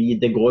 Altså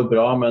det går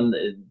bra, men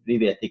vi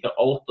vet ikke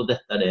alt, og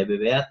dette det vi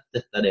vet,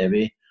 dette det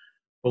vi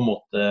på en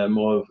måte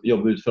må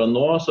jobbe ut fra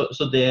nå.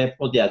 Så det jeg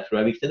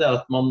tror viktig, det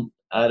at man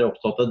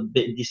opptatt av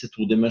disse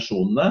to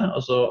dimensjonene,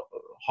 altså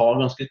ha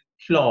ganske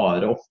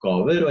klare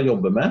oppgaver å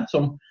jobbe med,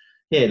 som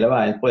hele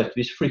veien på et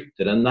vis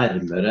flytter en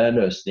nærmere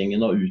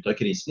løsningen og ut av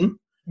krisen,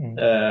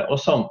 og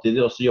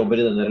samtidig også jobber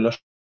i denne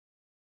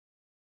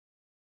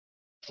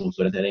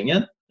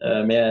relasjonsorienteringen,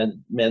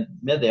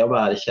 med det å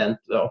være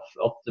kjent,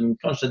 at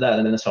kanskje det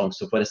en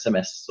renessanse for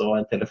SMS og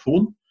en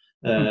telefon.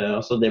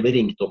 Altså det blir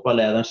ringt opp av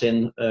lederen sin,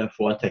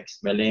 få en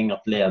tekstmelding,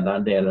 at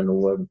lederen deler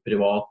noe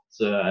privat,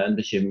 en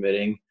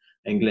bekymring,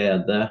 en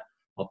glede,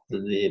 at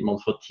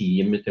man får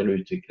team til å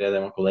utvikle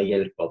det man kaller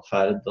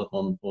hjelpeatferd, at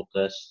man på en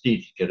måte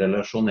styrker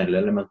relasjonelle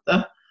elementet.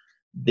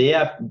 Det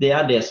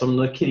det som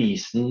når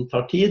krisen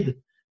tar tid,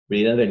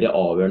 blir en veldig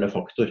avgjørende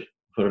faktor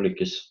for å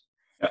lykkes.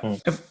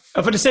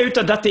 Ja, for det ser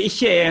ut at dette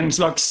ikke en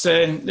slags,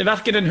 det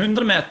hverken en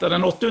 100 meter,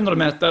 en 800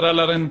 meter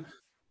eller en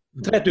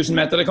 3000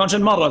 meter, det kanskje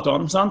en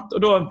maraton, sant?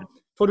 Og da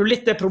får du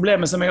litt det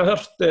problemet som jeg har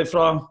hørt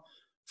fra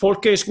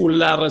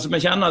folkehøyskolelærere som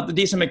jeg kjenner, at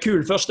de som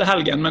kul første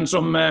helgen, men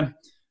som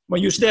må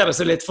justere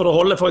seg litt for å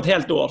holde for et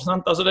helt år,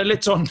 sant? Altså det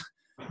litt sånn,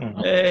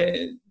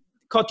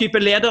 hva type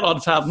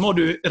lederadferd må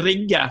du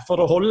rigge for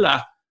å holde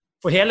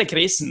for hele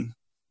krisen?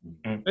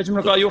 Jeg vet ikke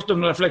om dere har gjort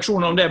noen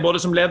refleksjoner om det, både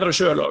som ledere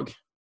selv også.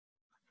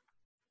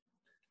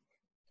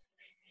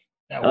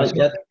 Det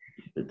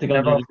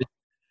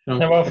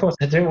var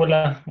fortsatt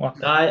Ole.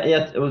 Nei,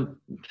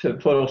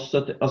 for oss,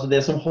 altså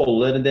det som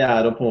holder, det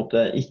å på en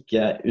måte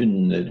ikke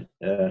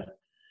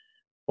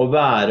å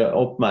være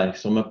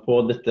oppmerksomme på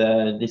dette,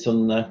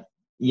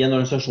 i en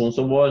organisasjon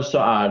som vår, så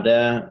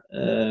det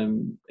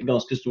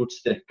ganske stort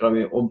strekk av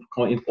å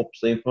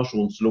oppstå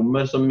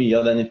informasjonslommer, så mye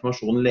av den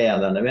informasjonen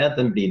lederne vet,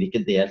 den blir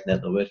ikke delt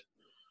nedover.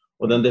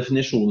 Og den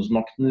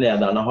definisjonsmakten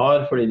lederne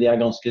har, fordi de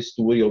ganske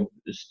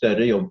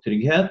større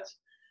jobbtrygghet,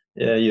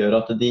 gjør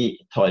at de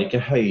tar ikke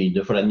høyde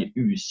for den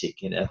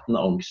usikkerheten,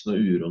 angsten og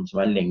uroen som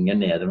lenger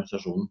ned i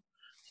organisasjonen.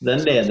 Så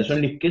den leder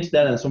som lykkes,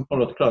 det den som på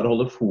en måte klarer å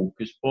holde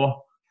fokus på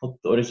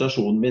at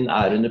organisasjonen min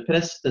under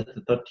press, dette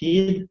tar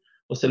tid,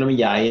 og selv om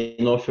jeg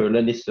nå føler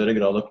en litt større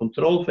grad av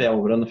kontroll, for jeg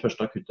over den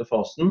første akutte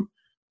fasen,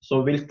 så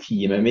vil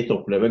teamet mitt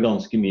oppleve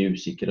ganske mye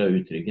usikkerhet og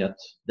utrygghet.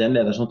 Den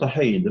leder som tar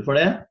høyde for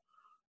det,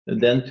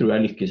 den tror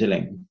jeg lykkes I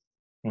lengden.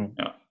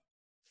 Ja.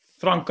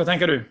 Frank, hva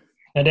tenker du?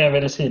 Det jeg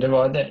ville si, det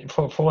var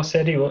for oss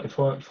det jo,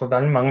 for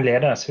veldig mange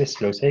ledere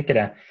Swisslog, så ikke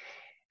det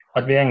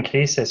at vi en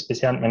krise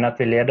spesielt, men at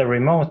vi leder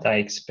remote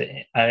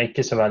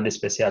ikke så veldig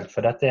spesielt,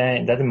 for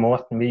dette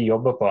måten vi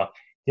jobber på.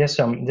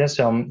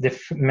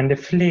 Men det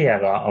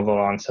flere av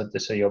våre ansatte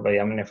som jobber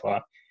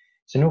hjemmefra.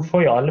 Så nå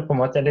får jo alle på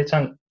en måte litt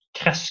sånn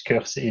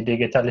krasjkurs I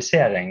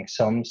digitalisering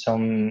som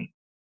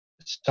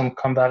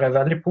kan være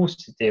veldig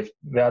positivt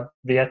ved at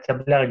vi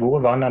etablerer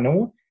gode vaner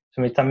nå,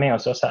 som vi tar med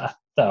oss også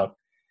etter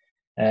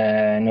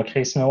når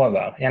krisen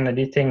over. En av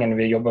de tingene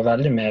vi jobber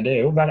veldig med, det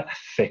jo å være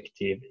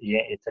effektiv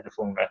I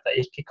telefonmøter.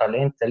 Ikke kalle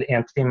inn til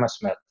 1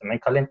 timers møte, men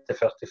kalle inn til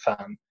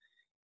 45.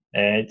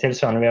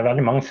 Tilsvarende, vi har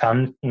veldig mange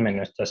 15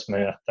 minutters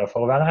møter for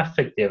å være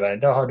effektive.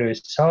 Da har du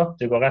sak,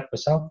 du går rett på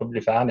sak og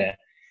blir ferdig.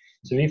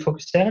 Så vi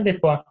fokuserer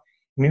litt på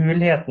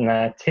mulighetene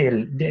til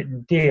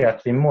det at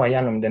vi må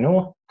gjennom det nå.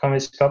 Kan vi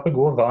skape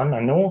gode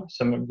vaner nå,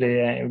 som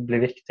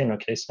blir viktig når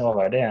krisen er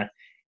over?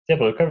 Det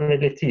bruker vi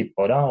litt tid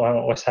på da,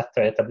 å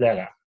sette og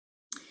etablere.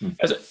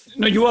 Altså,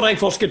 når Joar og jeg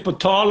forsket på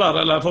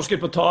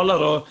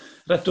taler og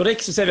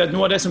retorikk, så ser vi at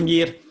noe av det som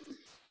gir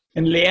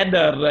en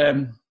leder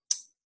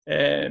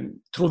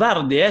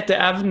troverdighet til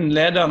evnen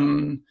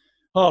lederen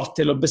har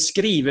til å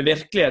beskrive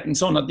virkeligheten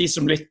sånn at de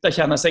som lytter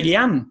kjenner seg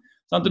igjen.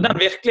 Og den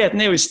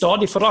virkeligheten jo I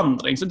stadig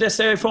forandring, så det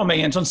ser jeg for meg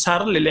en sånn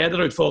særlig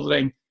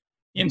lederutfordring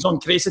I en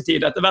sånn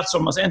krisetid etter hvert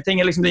som. Altså, en ting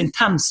liksom det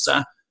intense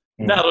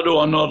der og da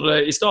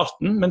I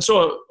starten, men så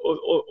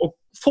å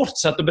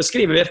fortsette å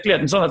beskrive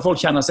virkeligheten sånn at folk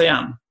kjenner seg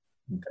igjen.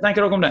 Hva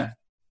tenker dere om det?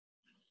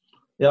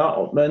 Ja,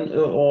 men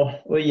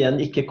og igjen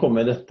ikke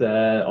komme I dette,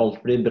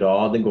 alt blir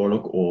bra, det går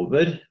nok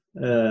over,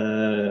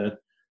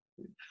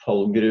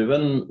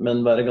 fallgruven,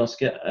 men være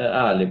ganske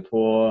ærlig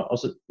på,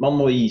 altså man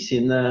må gi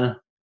sine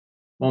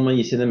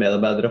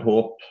medarbeidere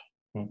håp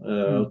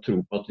og tro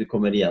på at vi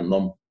kommer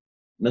igjennom,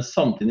 men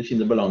samtidig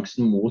finne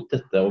balansen mot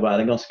dette og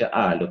være ganske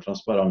ærlig og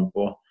transparent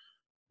på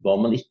hva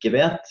man ikke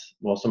vet,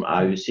 hva som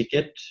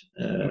usikkert,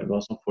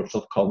 hva som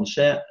fortsatt kan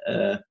skje.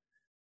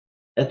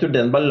 Jeg tror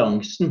den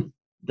balansen,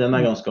 den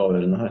ganske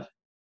avgjørende her.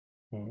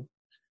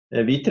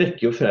 Vi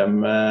trekker jo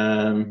frem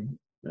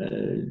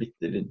litt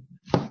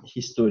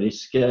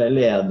historiske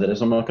ledere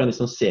som man kan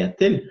liksom se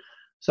til.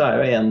 Så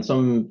jo en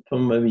som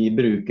vi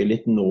bruker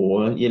litt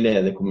nå I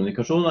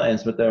lederkommunikasjon, en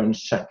som heter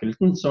Ernest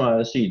Shackleton,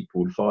 som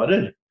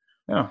sydpolfarer.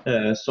 Ja.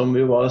 Som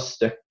jo var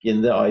stuck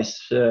in the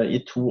ice I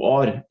 2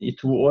 år. I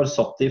 2 år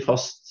satt de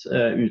fast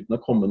uten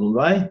å komme noen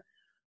vei.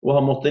 Og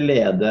han måtte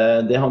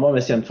lede, det han var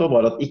mest kjent for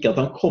var at ikke at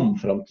han kom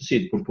frem til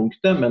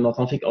sydpolpunktet, men at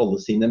han fikk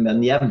alle sine menn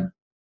hjem.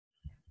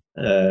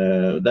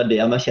 Det det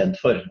han kjent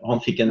for.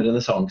 Han fikk en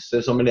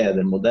renessanse som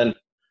ledermodell,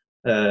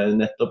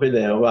 nettopp I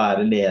det å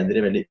være leder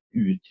I veldig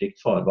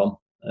utrygt farvann.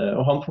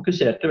 Og han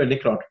fokuserte veldig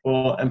klart på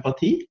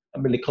empati,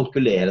 veldig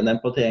kalkulerende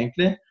empati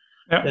egentlig,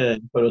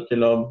 for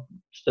til å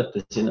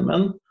støtte sine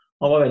menn.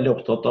 Han var veldig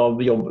opptatt av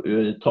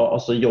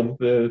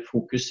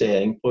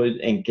jobbfokusering på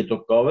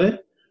enkeltoppgaver,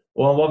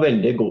 og han var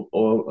veldig god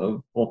og på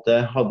en måte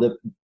hadde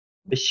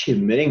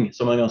bekymring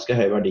som en ganske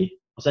høy verdi.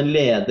 Altså en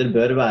leder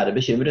bør være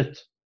bekymret.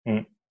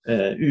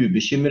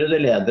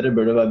 Ubekymrede ledere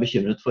bør du være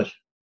bekymret for.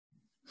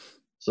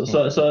 Så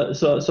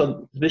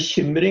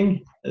bekymring,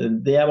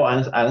 det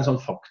en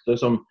sånn faktor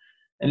som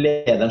en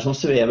leder som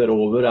svever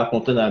over, på en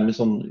måte nærmest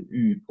sånn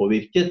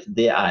upåvirket,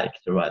 det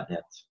ikke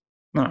troverdighet.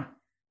 Nei.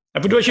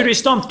 Ja, for du ikke I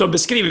stand til å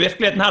beskrive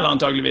virkeligheten heller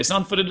antageligvis,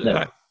 sant? For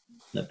det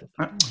Nei,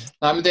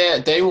 men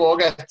det jo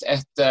også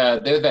det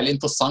et veldig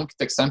interessant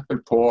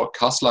eksempel på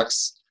hva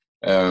slags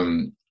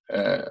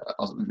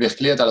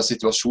virkelighet eller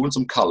situasjon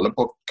som kaller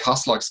på hva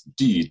slags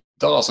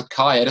dyder, altså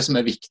hva det som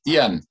viktig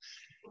I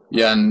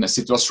en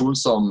situasjon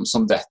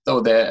som dette,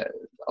 og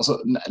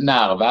altså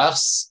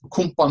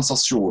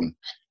nærværskompensasjon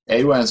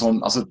jo en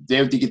sånn, altså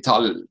det jo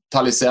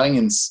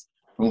digitaliseringens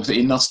på en måte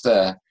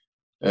innerste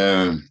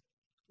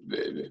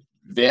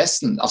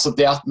vesen, altså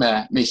det at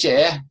vi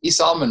ikke I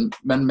sammen,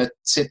 men vi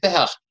sitter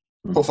her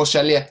på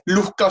forskjellige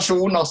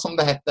lokasjoner, som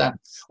det heter,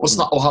 og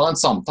har en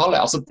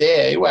samtale, altså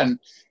det jo en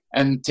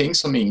ting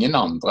som ingen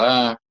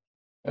andre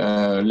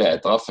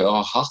ledere før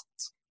har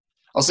hatt.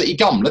 Altså I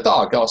gamle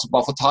dager, altså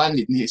bare for å ta en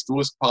liten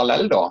historisk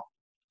parallell da,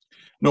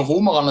 når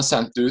romerne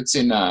sendte ut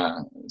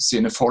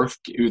sine folk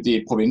ut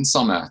I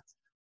provinsene,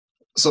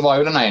 så var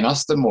jo den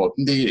eneste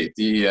måten de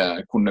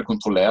kunne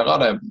kontrollere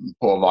det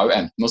på, var jo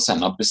enten å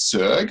sende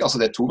besøk, altså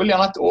det tok vel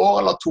gjerne et år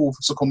eller 2,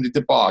 så kom de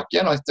tilbake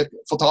igjen og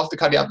fortalte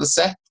hva de hadde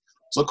sett,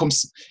 så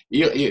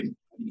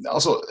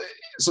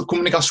så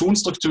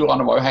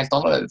kommunikasjonsstrukturene var jo helt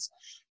annerledes.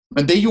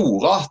 Men det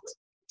gjorde at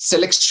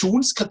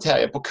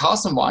seleksjonskriteriet på hva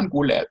som var en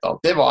god leder,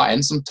 det var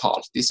en som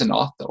talte I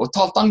senatet, og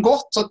talte han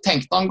godt, så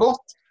tenkte han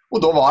godt,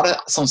 og da var det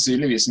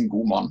sannsynligvis en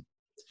god mann.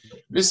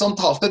 Hvis han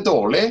talte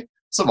dårlig,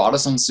 så var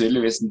det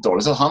sannsynligvis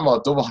dårlig. Så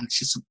da var han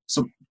ikke så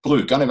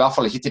bruker han I hvert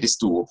fall ikke til de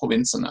store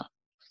provinsene.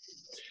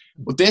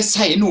 Og det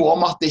sier noe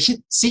om at det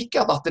ikke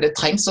sikkert at det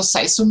trengs å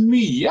si så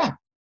mye,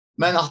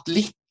 men at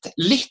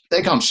litt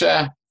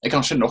kanskje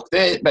nok.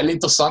 Det veldig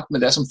interessant med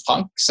det som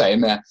Frank sier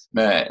med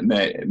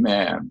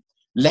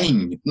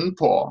lengden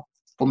på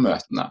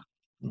møtene.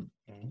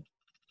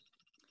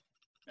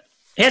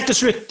 Helt til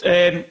slutt,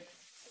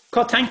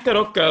 hva tenker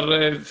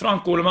dere,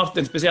 Frank og Ole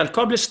Martin spesielt,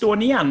 hva blir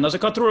stående igjen? Altså,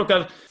 hva tror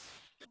dere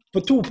på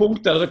 2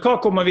 punkter? Altså, hva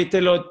kommer vi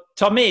til å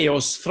ta med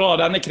oss fra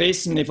denne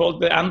krisen i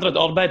forhold til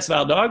endret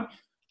arbeidshverdag?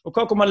 Og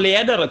hva kommer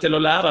ledere til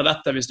å lære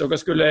dette hvis dere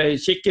skulle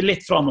kikke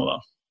litt fremover?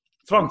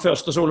 Frank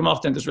først, og så Ole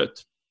Martin til slutt.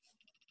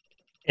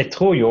 Jeg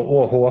tror jo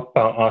og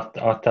håper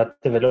at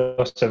dette vil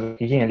også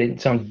gi en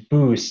liten sånn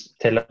boost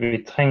til at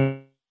vi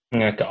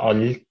trenger ikke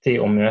alltid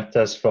å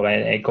møtes for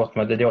en kort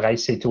møte. Det å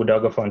reise i 2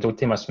 dager for en 2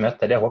 timers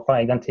møte, det håper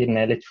jeg den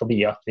tiden litt forbi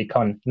at vi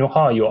kan. Nå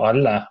har jo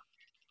alle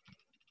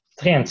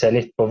trent seg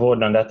litt på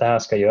hvordan dette her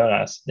skal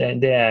gjøres.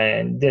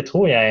 Det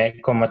tror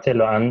jeg kommer til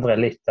å endre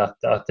litt,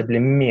 at det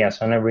blir mer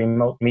sånne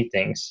remote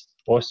meetings.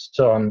 Og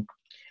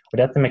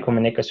dette med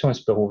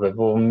kommunikasjonsbehovet,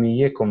 hvor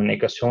mye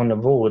kommunikasjon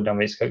og hvordan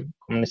vi skal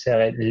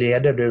kommunisere.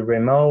 Leder du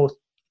remote,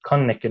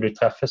 kan ikke du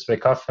treffes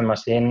ved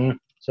kaffemaskinen,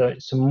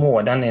 så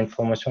må den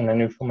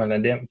informasjonen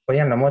uformelle, på en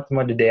eller annen måte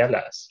må det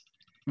deles.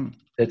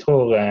 Jeg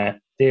tror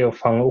det å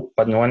fange opp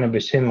at noen er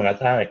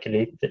bekymret ikke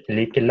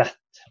like lett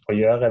å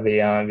gjøre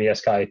via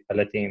Skype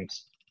eller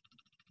Teams.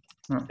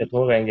 Det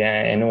tror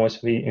jeg noe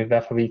som i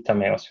hvert fall vi tar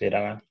med oss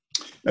videre.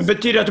 Men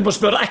betyr det at du må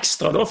spørre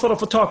ekstra da, for å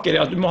få tak i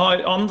det, at du må ha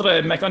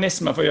andre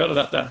mekanismer for å gjøre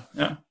dette?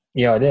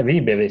 Ja, det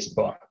vi bevisst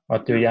på.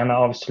 At du gjerne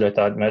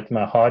avslutter et møte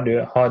med, har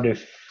du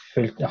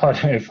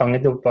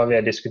fanget opp hva vi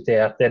har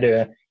diskutert? Er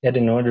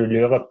det noe du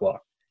lurer på?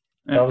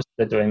 Det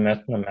avslutter vi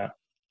møtene med.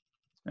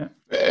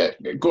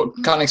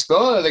 Kan jeg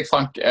spørre deg,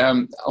 Frank?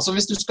 Altså,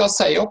 hvis du skal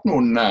si opp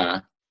noen,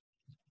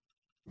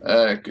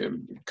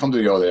 kan du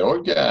gjøre det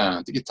også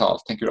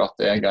digitalt? Tenker du at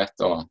det greit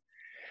å...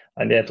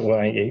 Ja, det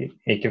tror jeg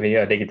ikke vi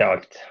gjør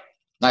digitalt.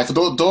 Nei, for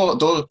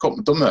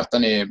da møter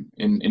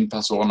en in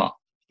persona.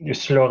 Du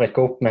slår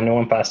ikke opp med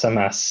noen på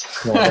SMS.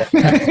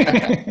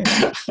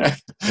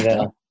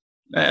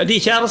 De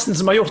kjæresten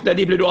som har gjort det,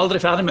 de blir du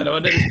aldri ferdig med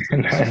det.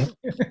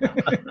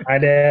 Nei,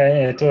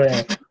 jeg tror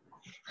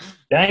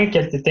det er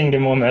enkelte ting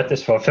du må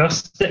møtes for.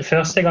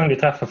 Første gang du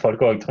treffer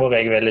folk også, tror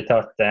jeg ville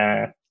tatt,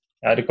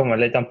 det kommer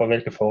litt an på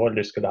hvilke forhold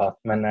du skulle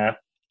hatt, men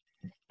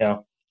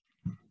ja.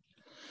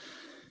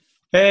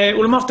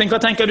 Ole Martin, hva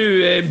tenker du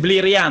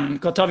blir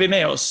igjen? Hva tar vi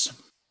med oss?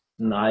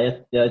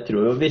 Nei, jeg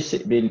tror jo vi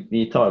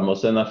tar med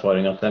oss en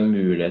erfaring at det er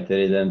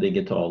muligheter i den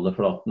digitale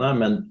flatene,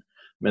 men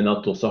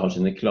at det også har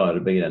sine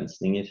klare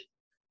begrensninger.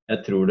 Jeg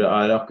tror det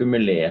er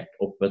akkumulert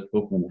opp et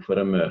behov for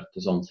å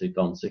møtes ansikt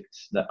til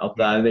ansikt. At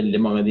det er veldig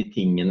mange av de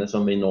tingene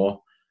som vi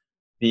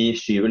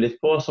skyver litt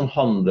på, som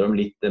handler om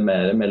litt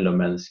mer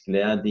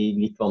mellommenneskelige,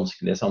 de litt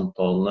vanskelige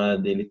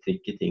samtalene, de litt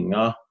tricky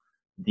tingene.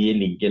 De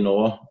ligger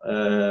nå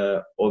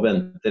og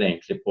venter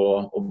egentlig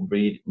på og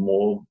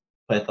må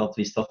på et eller annet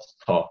vis tatt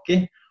tak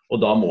i, og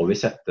da må vi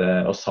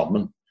sette oss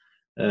sammen.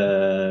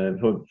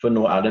 For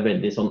nå er det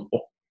veldig sånn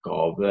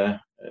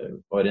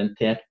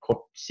oppgaveorientert,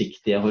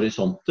 kortsiktige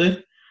horisonter.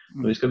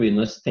 Når vi skal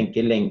begynne å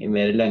tenke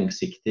mer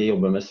langsiktig,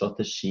 jobbe med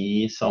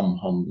strategi,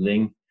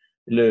 samhandling,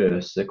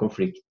 løse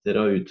konflikter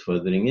og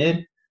utfordringer,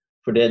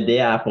 for det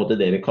er på en måte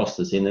det vi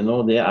kastes inn i nå.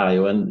 Det er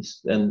jo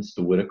en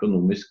stor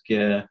økonomisk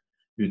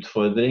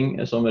utfordring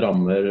som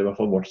rammer i hvert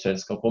fall vårt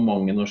selskap og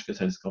mange norske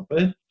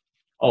selskaper,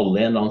 alle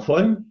i en eller annen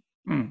form.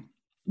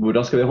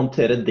 Hvordan skal vi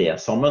håndtere det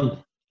sammen?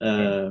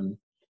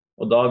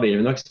 Og da vil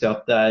vi nok si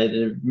at det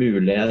er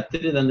muligheter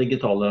i den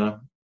digitale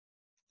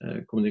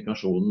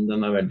kommunikasjonen.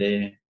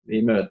 Vi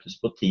møtes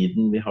på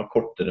tiden, vi har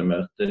kortere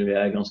møter, vi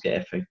er ganske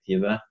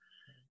effektive,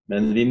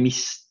 men vi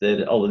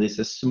mister alle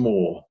disse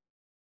små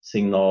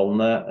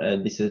signalene,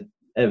 disse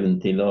evnen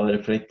til å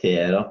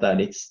reflektere, at det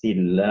er litt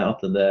stille, at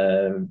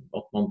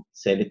man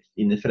ser litt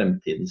inn i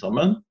fremtiden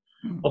sammen,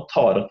 og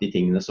tar opp de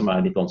tingene som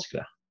er litt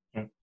vanskelige.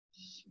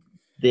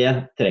 Det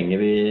trenger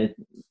vi,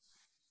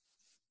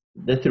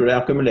 det tror jeg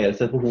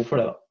akkumuleres et behov for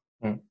det da.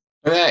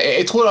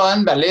 Jeg tror det er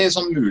en veldig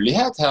sånn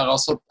mulighet her,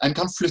 altså en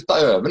kan flytte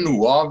over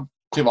noe av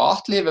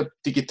privatlivet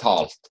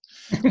digitalt.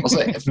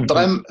 Altså, det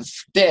er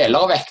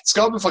deler av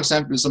ekteskapet for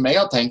eksempel som jeg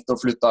har tenkt å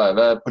flytte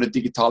over på det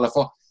digitale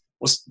for.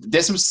 Og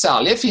det som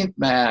særlig er fint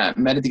med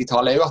det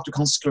digitale er jo at du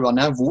kan skru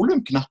ned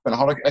volumknappen.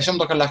 Jeg vet ikke om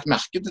dere har lagt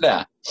merke til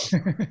det.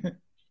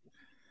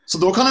 Så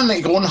da kan en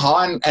i grunnen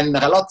ha en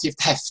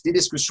relativt heftig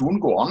diskusjon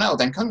gående, og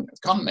den kan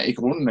i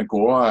grunnen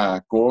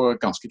gå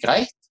ganske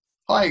greit,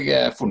 har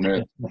jeg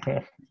funnet ut.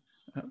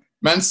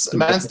 Mens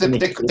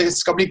det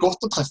skal bli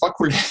godt å treffe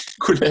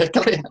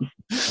kolleger igjen.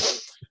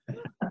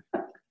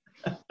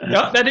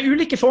 Ja, det er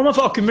ulike former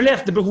for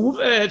akkumulerte behov,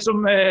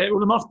 som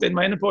Ole Martin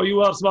var inne på, og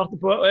Joar svarte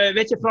på. Jeg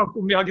vet ikke, Frank,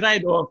 om vi har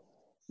greid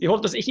vi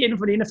holdt oss ikke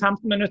innenfor dine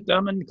 15 minutter,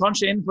 men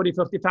kanskje innenfor de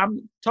 45.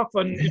 Takk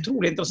for en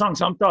utrolig interessant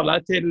samtale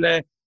til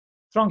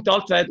Frank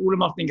Daltveit, Ole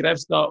Martin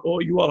Grevstad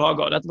og Joar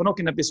Haga. Dette var nok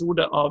en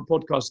episode av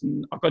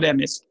podcasten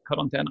Akademisk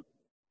karantene.